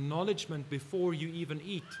be an acknowledgement before you even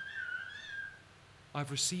eat.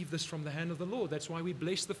 I've received this from the hand of the Lord. That's why we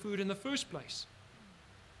bless the food in the first place.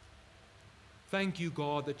 Thank you,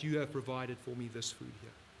 God, that you have provided for me this food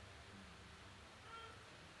here.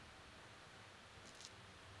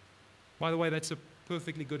 By the way, that's a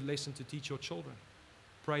perfectly good lesson to teach your children.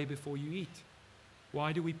 Pray before you eat.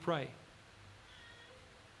 Why do we pray?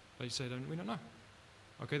 They say, we don't know.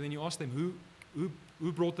 Okay, then you ask them,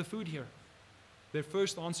 who brought the food here? Their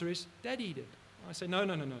first answer is, Daddy did. I say, no.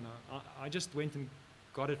 I just went and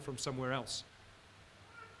got it from somewhere else.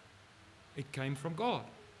 It came from God.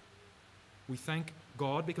 We thank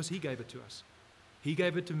God because He gave it to us. He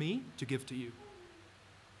gave it to me to give to you.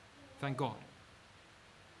 Thank God.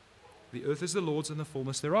 The earth is the Lord's and the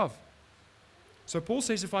fullness thereof. So Paul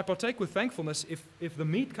says, if I partake with thankfulness, if the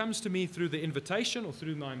meat comes to me through the invitation or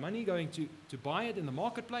through my money going to buy it in the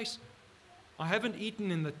marketplace, I haven't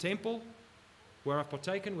eaten in the temple where I've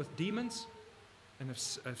partaken with demons and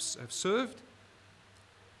have served,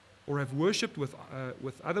 or have worshipped with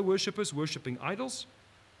other worshippers worshipping idols.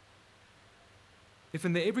 If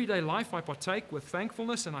in the everyday life I partake with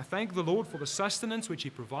thankfulness and I thank the Lord for the sustenance which He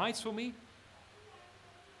provides for me,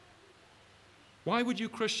 why would you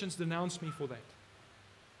Christians denounce me for that?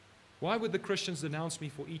 Why would the Christians denounce me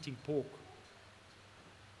for eating pork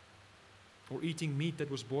or eating meat that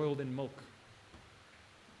was boiled in milk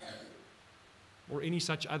or any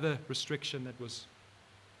such other restriction that was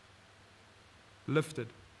lifted?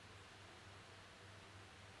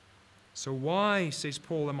 So why, says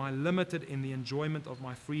Paul, am I limited in the enjoyment of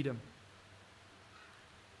my freedom?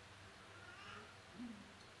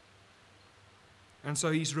 And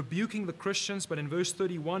so he's rebuking the Christians, but in verse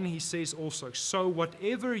 31 he says also, so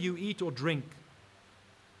whatever you eat or drink,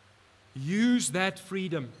 use that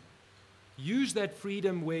freedom. Use that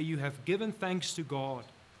freedom where you have given thanks to God.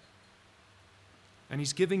 And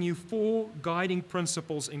he's giving you 4 guiding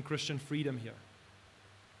principles in Christian freedom here.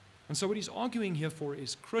 And so what he's arguing here for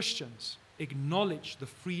is Christians, acknowledge the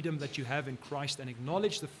freedom that you have in Christ and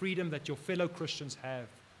acknowledge the freedom that your fellow Christians have.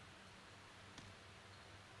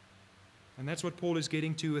 And that's what Paul is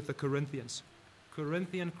getting to with the Corinthians.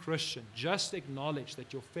 Corinthian Christian, just acknowledge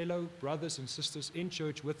that your fellow brothers and sisters in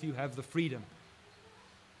church with you have the freedom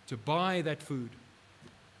to buy that food.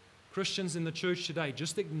 Christians in the church today,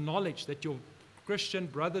 just acknowledge that your Christian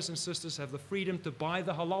brothers and sisters have the freedom to buy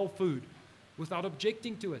the halal food without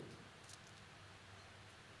objecting to it.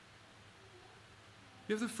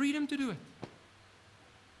 You have the freedom to do it.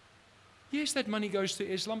 Yes, that money goes to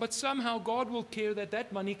Islam, but somehow God will care that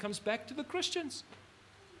that money comes back to the Christians.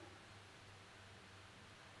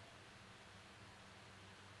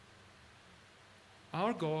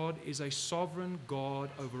 Our God is a sovereign God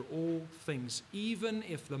over all things. Even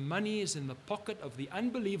if the money is in the pocket of the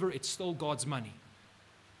unbeliever, it's still God's money.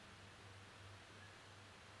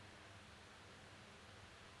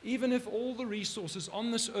 Even if all the resources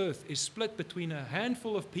on this earth is split between a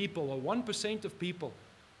handful of people or 1% of people,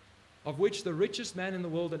 of which the richest man in the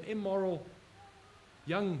world, an immoral,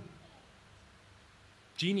 young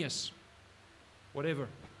genius, whatever,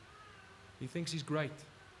 he thinks he's great.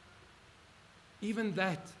 Even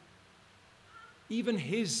that, even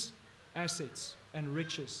his assets and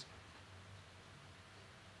riches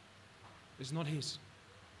is not his.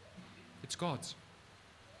 It's God's.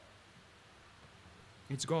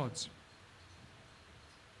 It's God's.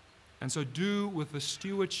 And so do with the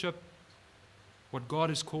stewardship what God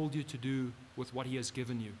has called you to do with what He has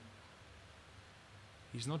given you.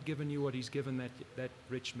 He's not given you what He's given that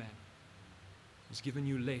rich man. He's given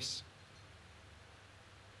you less.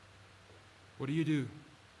 What do you do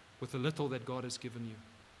with the little that God has given you?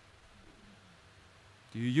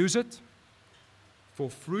 Do you use it for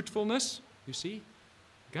fruitfulness? You see,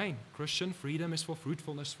 again, Christian freedom is for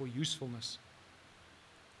fruitfulness, for usefulness.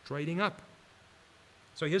 Trading up.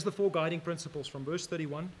 So here's the 4 guiding principles from verse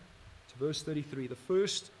 31 to verse 33. The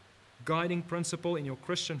first guiding principle in your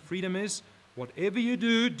Christian freedom is Whatever you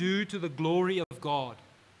do, do to the glory of God.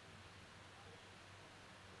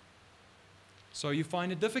 So you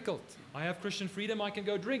find it difficult. I have Christian freedom, I can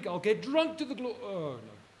go drink. I'll get drunk to the glory. Oh,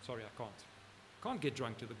 no, sorry, I can't. I can't get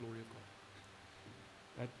drunk to the glory of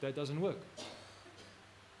God. That doesn't work.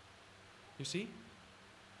 You see?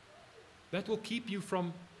 That will keep you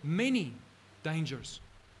from many dangers.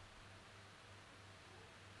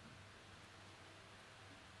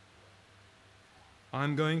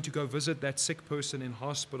 I'm going to go visit that sick person in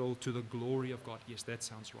hospital to the glory of God. Yes, that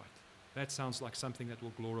sounds right. That sounds like something that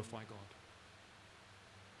will glorify God.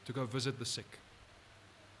 To go visit the sick.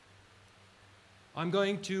 I'm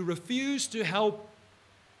going to refuse to help.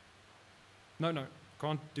 No,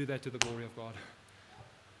 can't do that to the glory of God.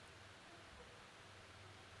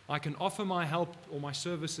 I can offer my help or my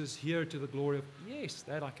services here to the glory of, yes,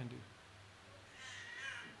 that I can do.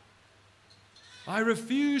 I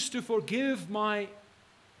refuse to forgive no,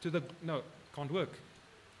 can't work.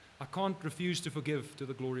 I can't refuse to forgive to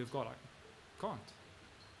the glory of God. I can't.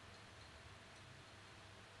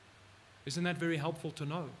 Isn't that very helpful to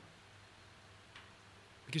know?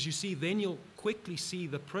 Because you see, then you'll quickly see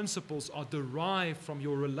the principles are derived from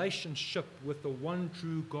your relationship with the one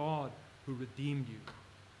true God who redeemed you.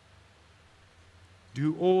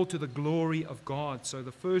 Do all to the glory of God. So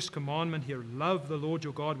the first commandment here, love the Lord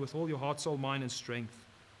your God with all your heart, soul, mind, and strength.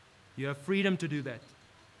 You have freedom to do that.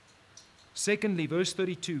 Secondly, verse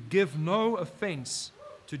 32, give no offense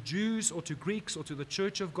to Jews or to Greeks or to the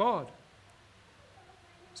church of God.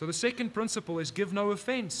 So the second principle is give no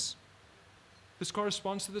offense. This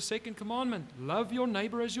corresponds to the second commandment. Love your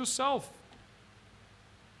neighbor as yourself.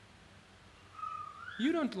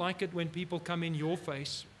 You don't like it when people come in your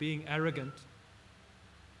face being arrogant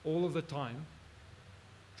all of the time,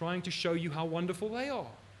 trying to show you how wonderful they are.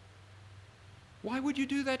 Why would you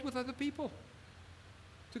do that with other people?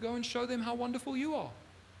 To go and show them how wonderful you are.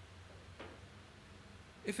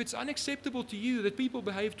 If it's unacceptable to you that people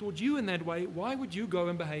behave toward you in that way, why would you go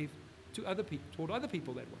and behave to other people, toward other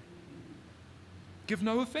people that way? Give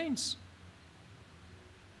no offense.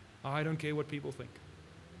 I don't care what people think.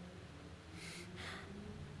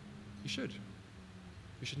 You should.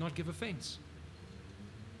 You should not give offense.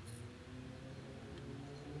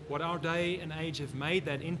 What our day and age have made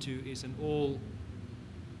that into is an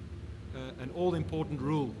all-important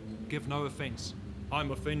rule. Give no offense.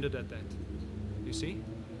 I'm offended at that. You see?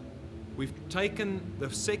 We've taken the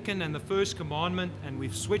second and the first commandment and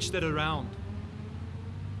we've switched it around.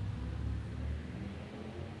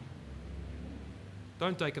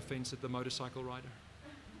 Don't take offense at the motorcycle rider.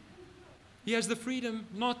 He has the freedom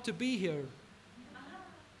not to be here.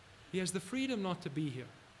 He has the freedom not to be here.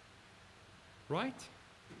 Right?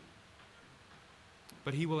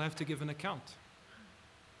 But he will have to give an account.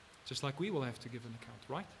 Just like we will have to give an account,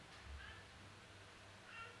 right?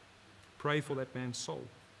 Pray for that man's soul.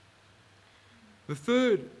 The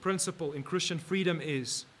third principle in Christian freedom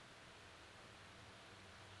is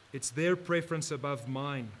it's their preference above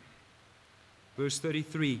mine. Verse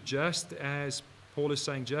 33, just as Paul is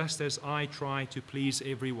saying, just as I try to please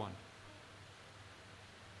everyone.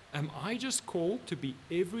 Am I just called to be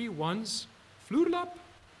everyone's vloerlap?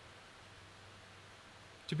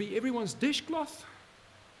 To be everyone's dishcloth?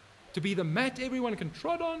 To be the mat everyone can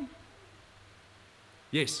trot on?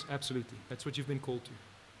 Yes, absolutely. That's what you've been called to.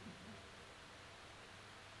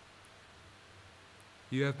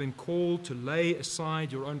 You have been called to lay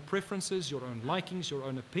aside your own preferences, your own likings, your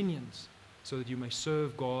own opinions, so that you may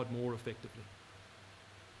serve God more effectively.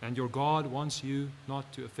 And your God wants you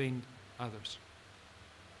not to offend others.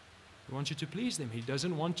 He wants you to please them. He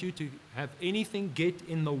doesn't want you to have anything get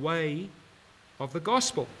in the way of the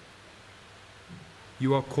gospel.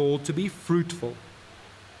 You are called to be fruitful.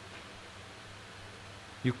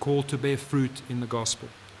 You're called to bear fruit in the gospel.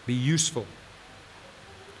 Be useful.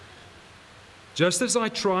 Just as I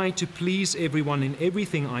try to please everyone in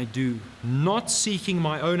everything I do, not seeking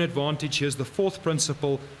my own advantage, here's the fourth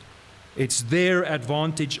principle, it's their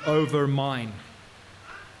advantage over mine.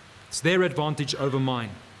 It's their advantage over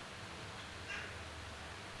mine.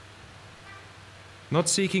 Not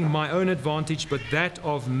seeking my own advantage, but that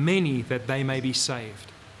of many, that they may be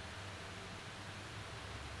saved.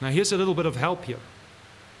 Now here's a little bit of help here.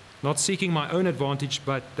 Not seeking my own advantage,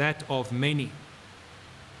 but that of many.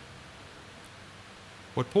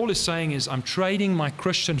 What Paul is saying is, I'm trading my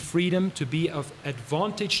Christian freedom to be of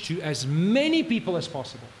advantage to as many people as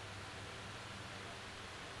possible.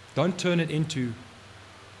 Don't turn it into,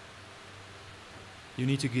 you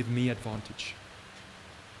need to give me advantage,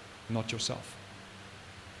 not yourself.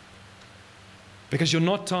 Because you're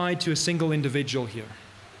not tied to a single individual here,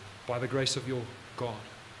 by the grace of your God.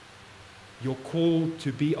 You're called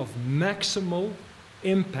to be of maximal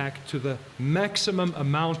impact to the maximum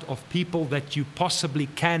amount of people that you possibly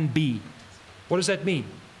can be. What does that mean?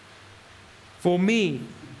 For me,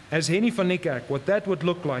 as Henny van Niekerk, what that would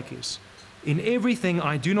look like is, in everything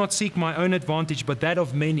I do not seek my own advantage, but that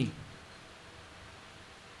of many.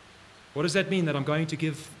 What does that mean? That I'm going to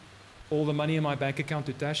give all the money in my bank account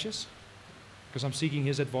to Tashius because I'm seeking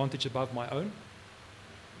his advantage above my own?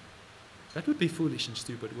 That would be foolish and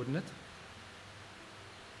stupid, wouldn't it?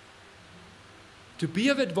 To be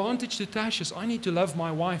of advantage to Tashius, I need to love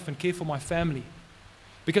my wife and care for my family.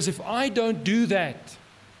 Because if I don't do that,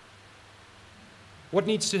 what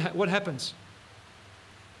happens?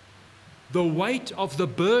 The weight of the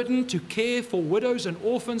burden to care for widows and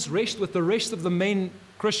orphans rests with the rest of the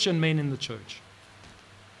Christian men in the church.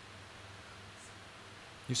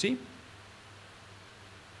 You see?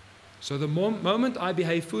 So the moment I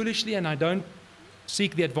behave foolishly and I don't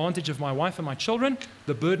seek the advantage of my wife and my children,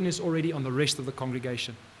 the burden is already on the rest of the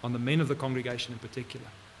congregation, on the men of the congregation in particular.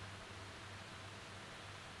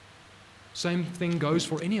 Same thing goes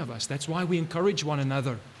for any of us. That's why we encourage one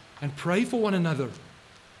another and pray for one another.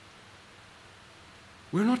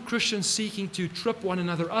 We're not Christians seeking to trip one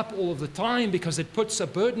another up all of the time because it puts a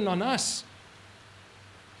burden on us.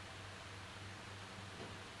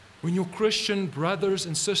 When your Christian brothers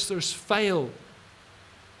and sisters fail,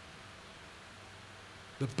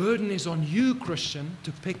 the burden is on you, Christian,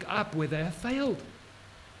 to pick up where they have failed.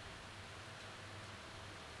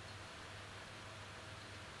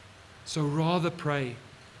 So rather pray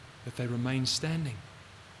that they remain standing.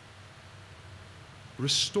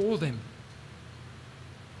 Restore them.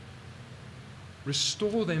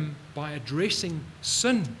 Restore them by addressing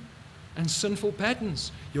sin and sinful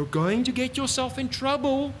patterns. You're going to get yourself in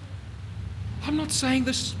trouble. I'm not saying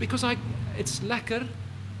this because it's lekker.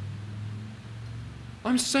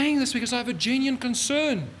 I'm saying this because I have a genuine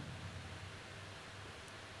concern.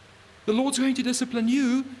 The Lord's going to discipline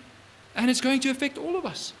you, and it's going to affect all of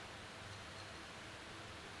us.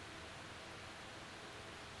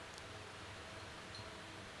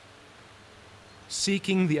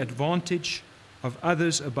 Seeking the advantage of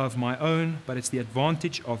others above my own, but it's the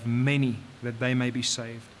advantage of many that they may be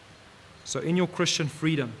saved. So in your Christian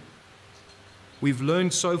freedom, we've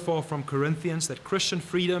learned so far from Corinthians that Christian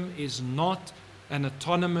freedom is not an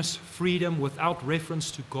autonomous freedom without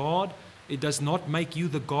reference to God. It does not make you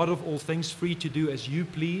the God of all things, free to do as you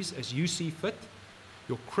please, as you see fit.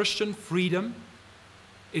 Your Christian freedom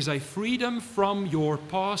is a freedom from your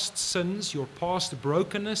past sins, your past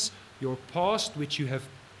brokenness, your past which you have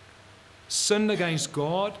sinned against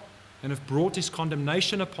God and have brought His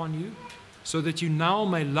condemnation upon you, so that you now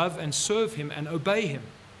may love and serve Him and obey Him,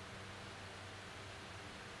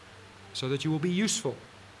 so that you will be useful.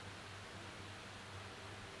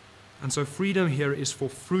 And so freedom here is for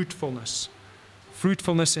fruitfulness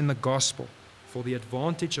in the gospel, for the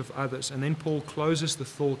advantage of others. And then Paul closes the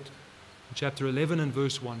thought in chapter 11 and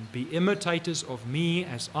verse 1, be imitators of me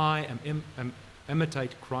as I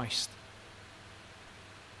imitate Christ.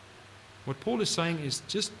 What Paul is saying is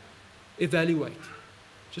just evaluate.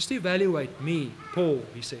 Just evaluate me, Paul,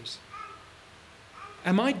 he says.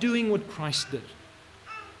 Am I doing what Christ did?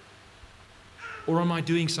 Or am I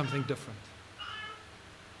doing something different?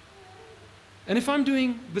 And if I'm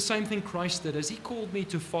doing the same thing Christ did, as He called me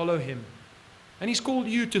to follow Him, and He's called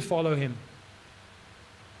you to follow Him,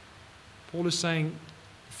 Paul is saying,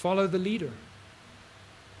 follow the leader.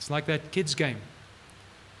 It's like that kids game.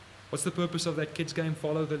 What's the purpose of that kids game?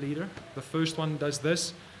 Follow the leader. The first one does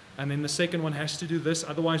this, and then the second one has to do this.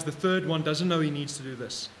 Otherwise, the third one doesn't know he needs to do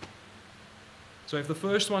this. So if the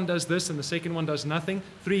first one does this and the second one does nothing,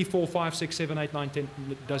 3, 4, 5, 6, 7, 8, 9, 10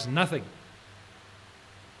 does nothing.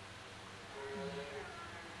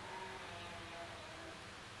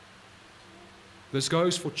 This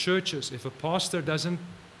goes for churches. If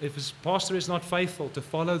his pastor is not faithful to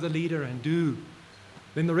follow the leader and do,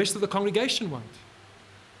 then the rest of the congregation won't.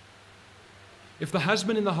 If the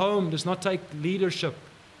husband in the home does not take leadership,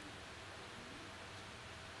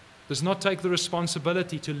 does not take the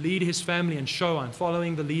responsibility to lead his family and show, I'm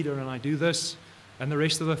following the leader and I do this, and the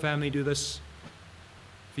rest of the family do this,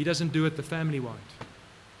 if he doesn't do it, the family won't.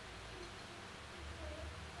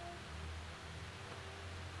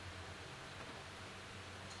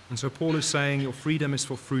 And so Paul is saying your freedom is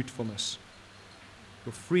for fruitfulness.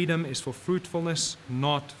 Your freedom is for fruitfulness,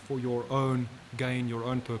 not for your own gain, your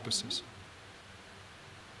own purposes.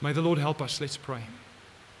 May the Lord help us. Let's pray.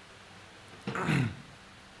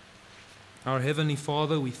 Our Heavenly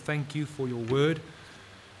Father, we thank you for your word.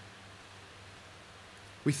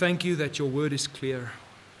 We thank you that your word is clear.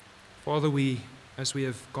 Father, we as we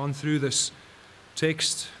have gone through this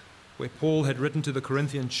text where Paul had written to the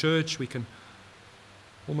Corinthian church, we can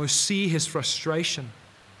almost see his frustration.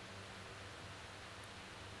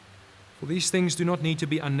 For these things do not need to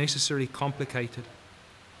be unnecessarily complicated.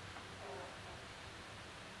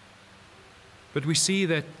 But we see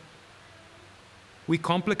that we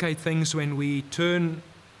complicate things when we turn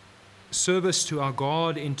service to our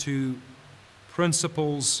God into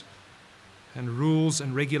principles and rules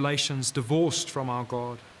and regulations divorced from our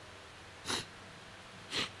God.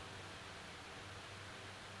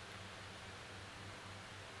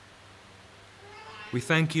 We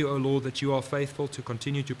thank you, O Lord, that you are faithful to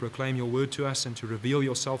continue to proclaim your word to us and to reveal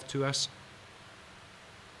yourself to us.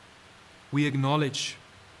 We acknowledge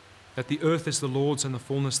that the earth is the Lord's and the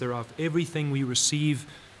fullness thereof. Everything we receive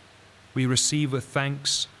with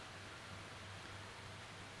thanks.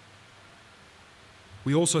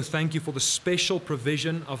 We also thank you for the special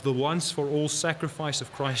provision of the once-for-all sacrifice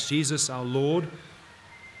of Christ Jesus our Lord,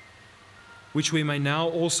 which we may now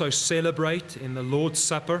also celebrate in the Lord's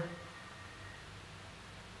Supper,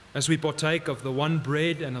 as we partake of the one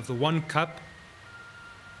bread and of the one cup.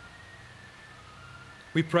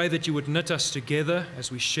 We pray that you would knit us together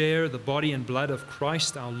as we share the body and blood of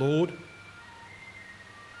Christ our Lord.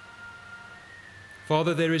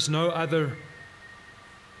 Father, there is no other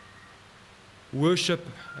worship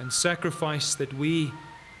and sacrifice that we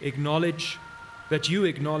acknowledge, that you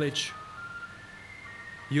acknowledge.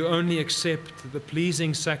 You only accept the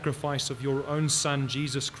pleasing sacrifice of your own Son,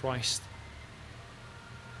 Jesus Christ.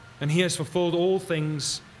 And he has fulfilled all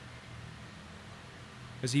things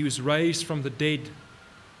as he was raised from the dead,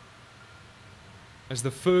 as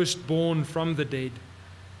the firstborn from the dead.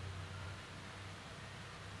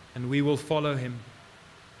 And we will follow him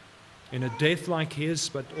in a death like his,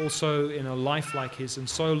 but also in a life like his. And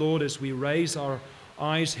so, Lord, as we raise our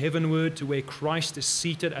eyes heavenward to where Christ is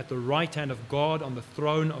seated at the right hand of God on the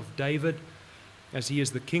throne of David, as he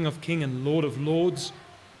is the King of kings and Lord of lords,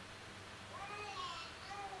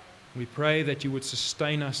 we pray that you would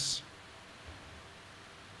sustain us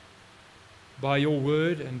by your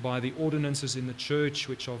word and by the ordinances in the church,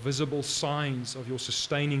 which are visible signs of your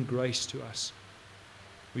sustaining grace to us.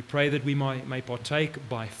 We pray that we may partake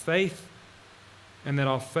by faith, and that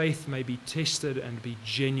our faith may be tested and be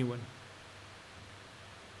genuine.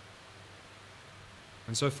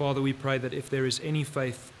 And so, Father, we pray that if there is any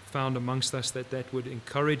faith found amongst us, that would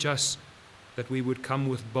encourage us, that we would come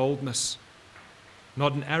with boldness,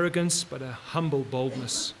 not in arrogance, but a humble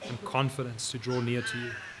boldness and confidence to draw near to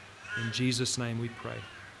you. In Jesus' name we pray.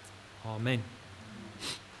 Amen.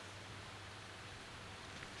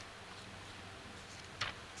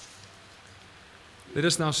 Let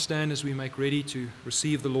us now stand as we make ready to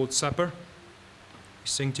receive the Lord's Supper. We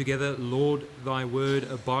sing together, Lord, thy word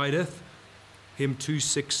abideth, hymn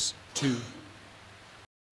 262.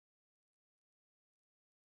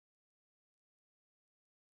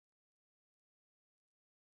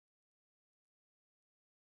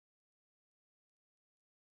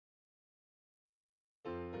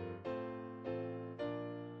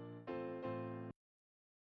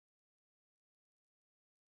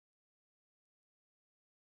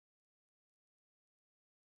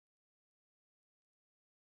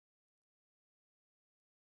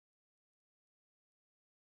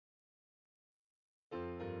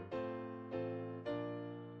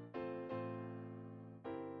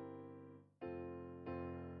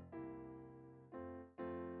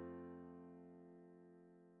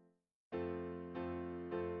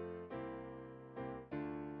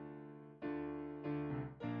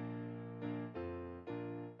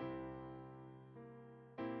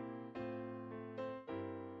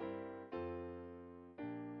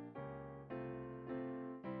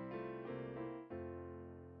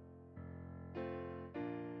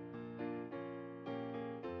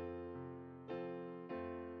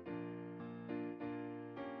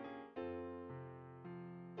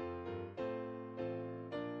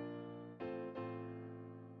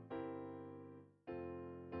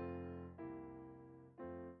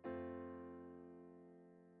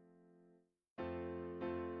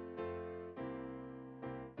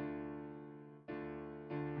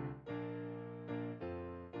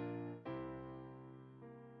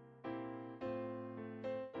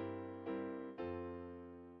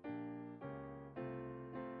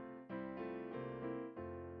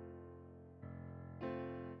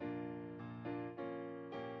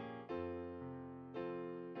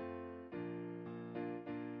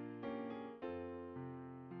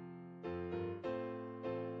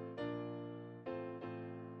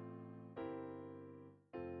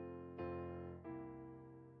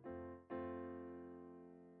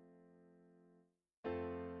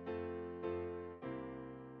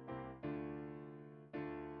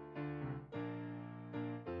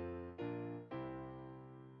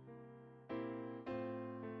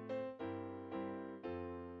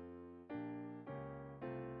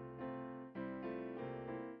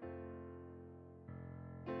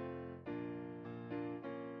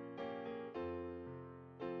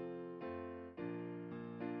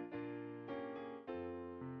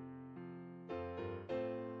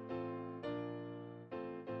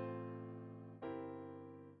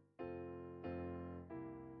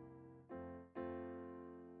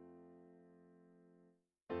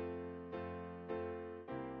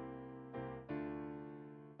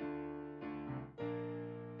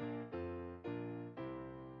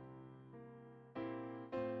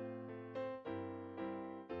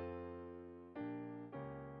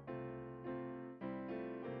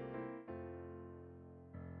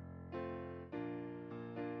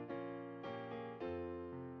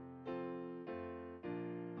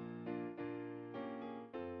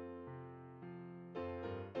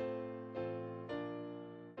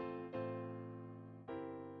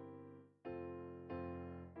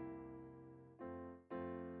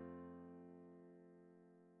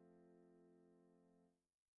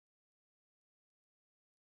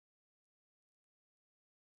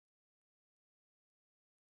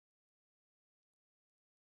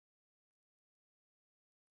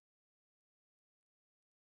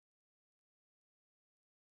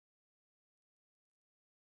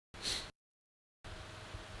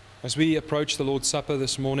 As we approach the Lord's Supper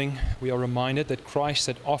this morning, we are reminded that Christ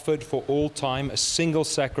had offered for all time a single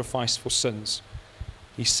sacrifice for sins.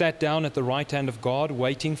 He sat down at the right hand of God,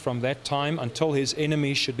 waiting from that time until his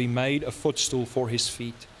enemies should be made a footstool for his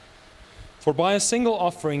feet. For by a single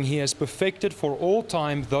offering he has perfected for all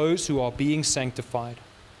time those who are being sanctified.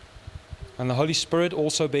 And the Holy Spirit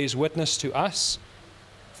also bears witness to us.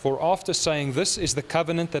 For after saying, "This is the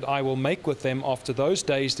covenant that I will make with them after those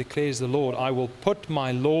days, declares the Lord, I will put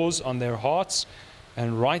my laws on their hearts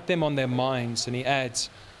and write them on their minds." And he adds,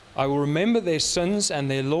 "I will remember their sins and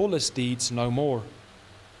their lawless deeds no more.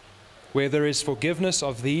 Where there is forgiveness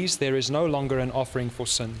of these, there is no longer an offering for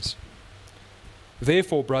sins."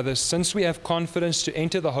 Therefore, brothers, since we have confidence to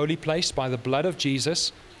enter the holy place by the blood of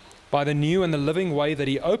Jesus, by the new and the living way that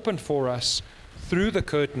he opened for us through the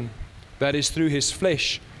curtain, that is, through his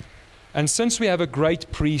flesh, and since we have a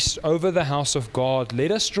great priest over the house of God,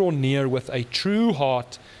 let us draw near with a true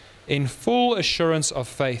heart in full assurance of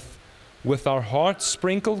faith, with our hearts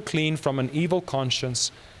sprinkled clean from an evil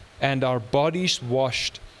conscience and our bodies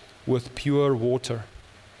washed with pure water.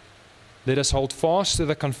 Let us hold fast to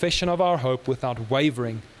the confession of our hope without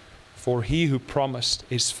wavering, for he who promised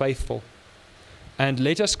is faithful. And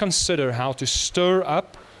let us consider how to stir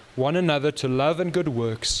up one another to love and good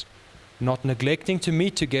works, not neglecting to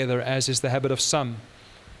meet together as is the habit of some,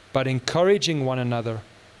 but encouraging one another,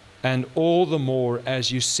 and all the more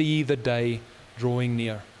as you see the day drawing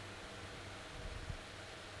near.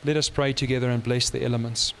 Let us pray together and bless the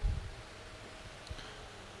elements.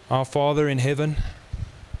 Our Father in heaven,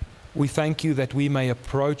 we thank you that we may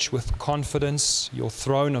approach with confidence your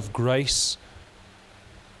throne of grace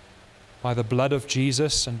by the blood of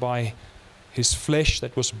Jesus and by his flesh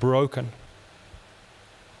that was broken.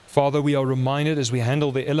 Father, we are reminded as we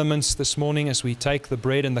handle the elements this morning, as we take the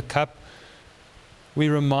bread and the cup,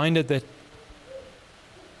 we're reminded that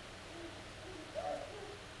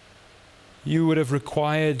you would have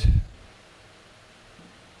required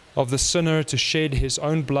of the sinner to shed his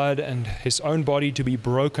own blood and his own body to be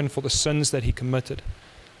broken for the sins that he committed.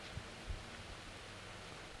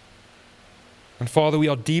 And Father, we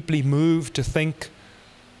are deeply moved to think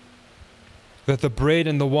that the bread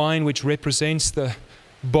and the wine, which represents the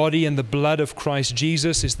body and the blood of Christ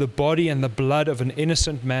Jesus, is the body and the blood of an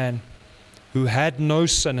innocent man who had no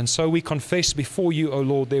sin. And so we confess before you, O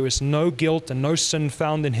Lord, there is no guilt and no sin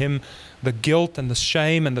found in him. The guilt and the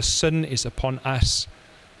shame and the sin is upon us.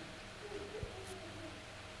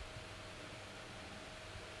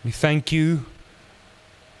 We thank you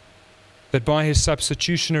that by his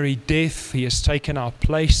substitutionary death he has taken our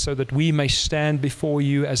place so that we may stand before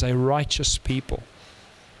you as a righteous people.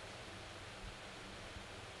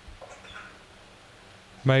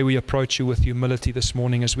 May we approach you with humility this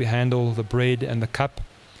morning as we handle the bread and the cup,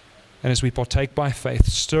 and as we partake by faith.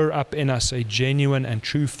 Stir up in us a genuine and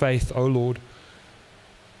true faith, O Lord.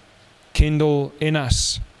 Kindle in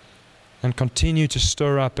us and continue to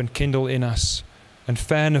stir up and kindle in us and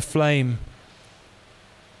fan aflame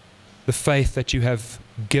the faith that you have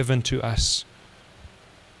given to us.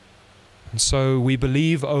 And so we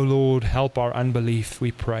believe, O Lord, help our unbelief,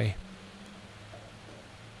 we pray.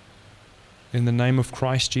 In the name of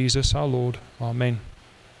Christ Jesus our Lord. Amen.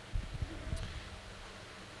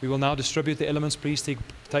 We will now distribute the elements. Please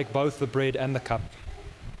take both the bread and the cup.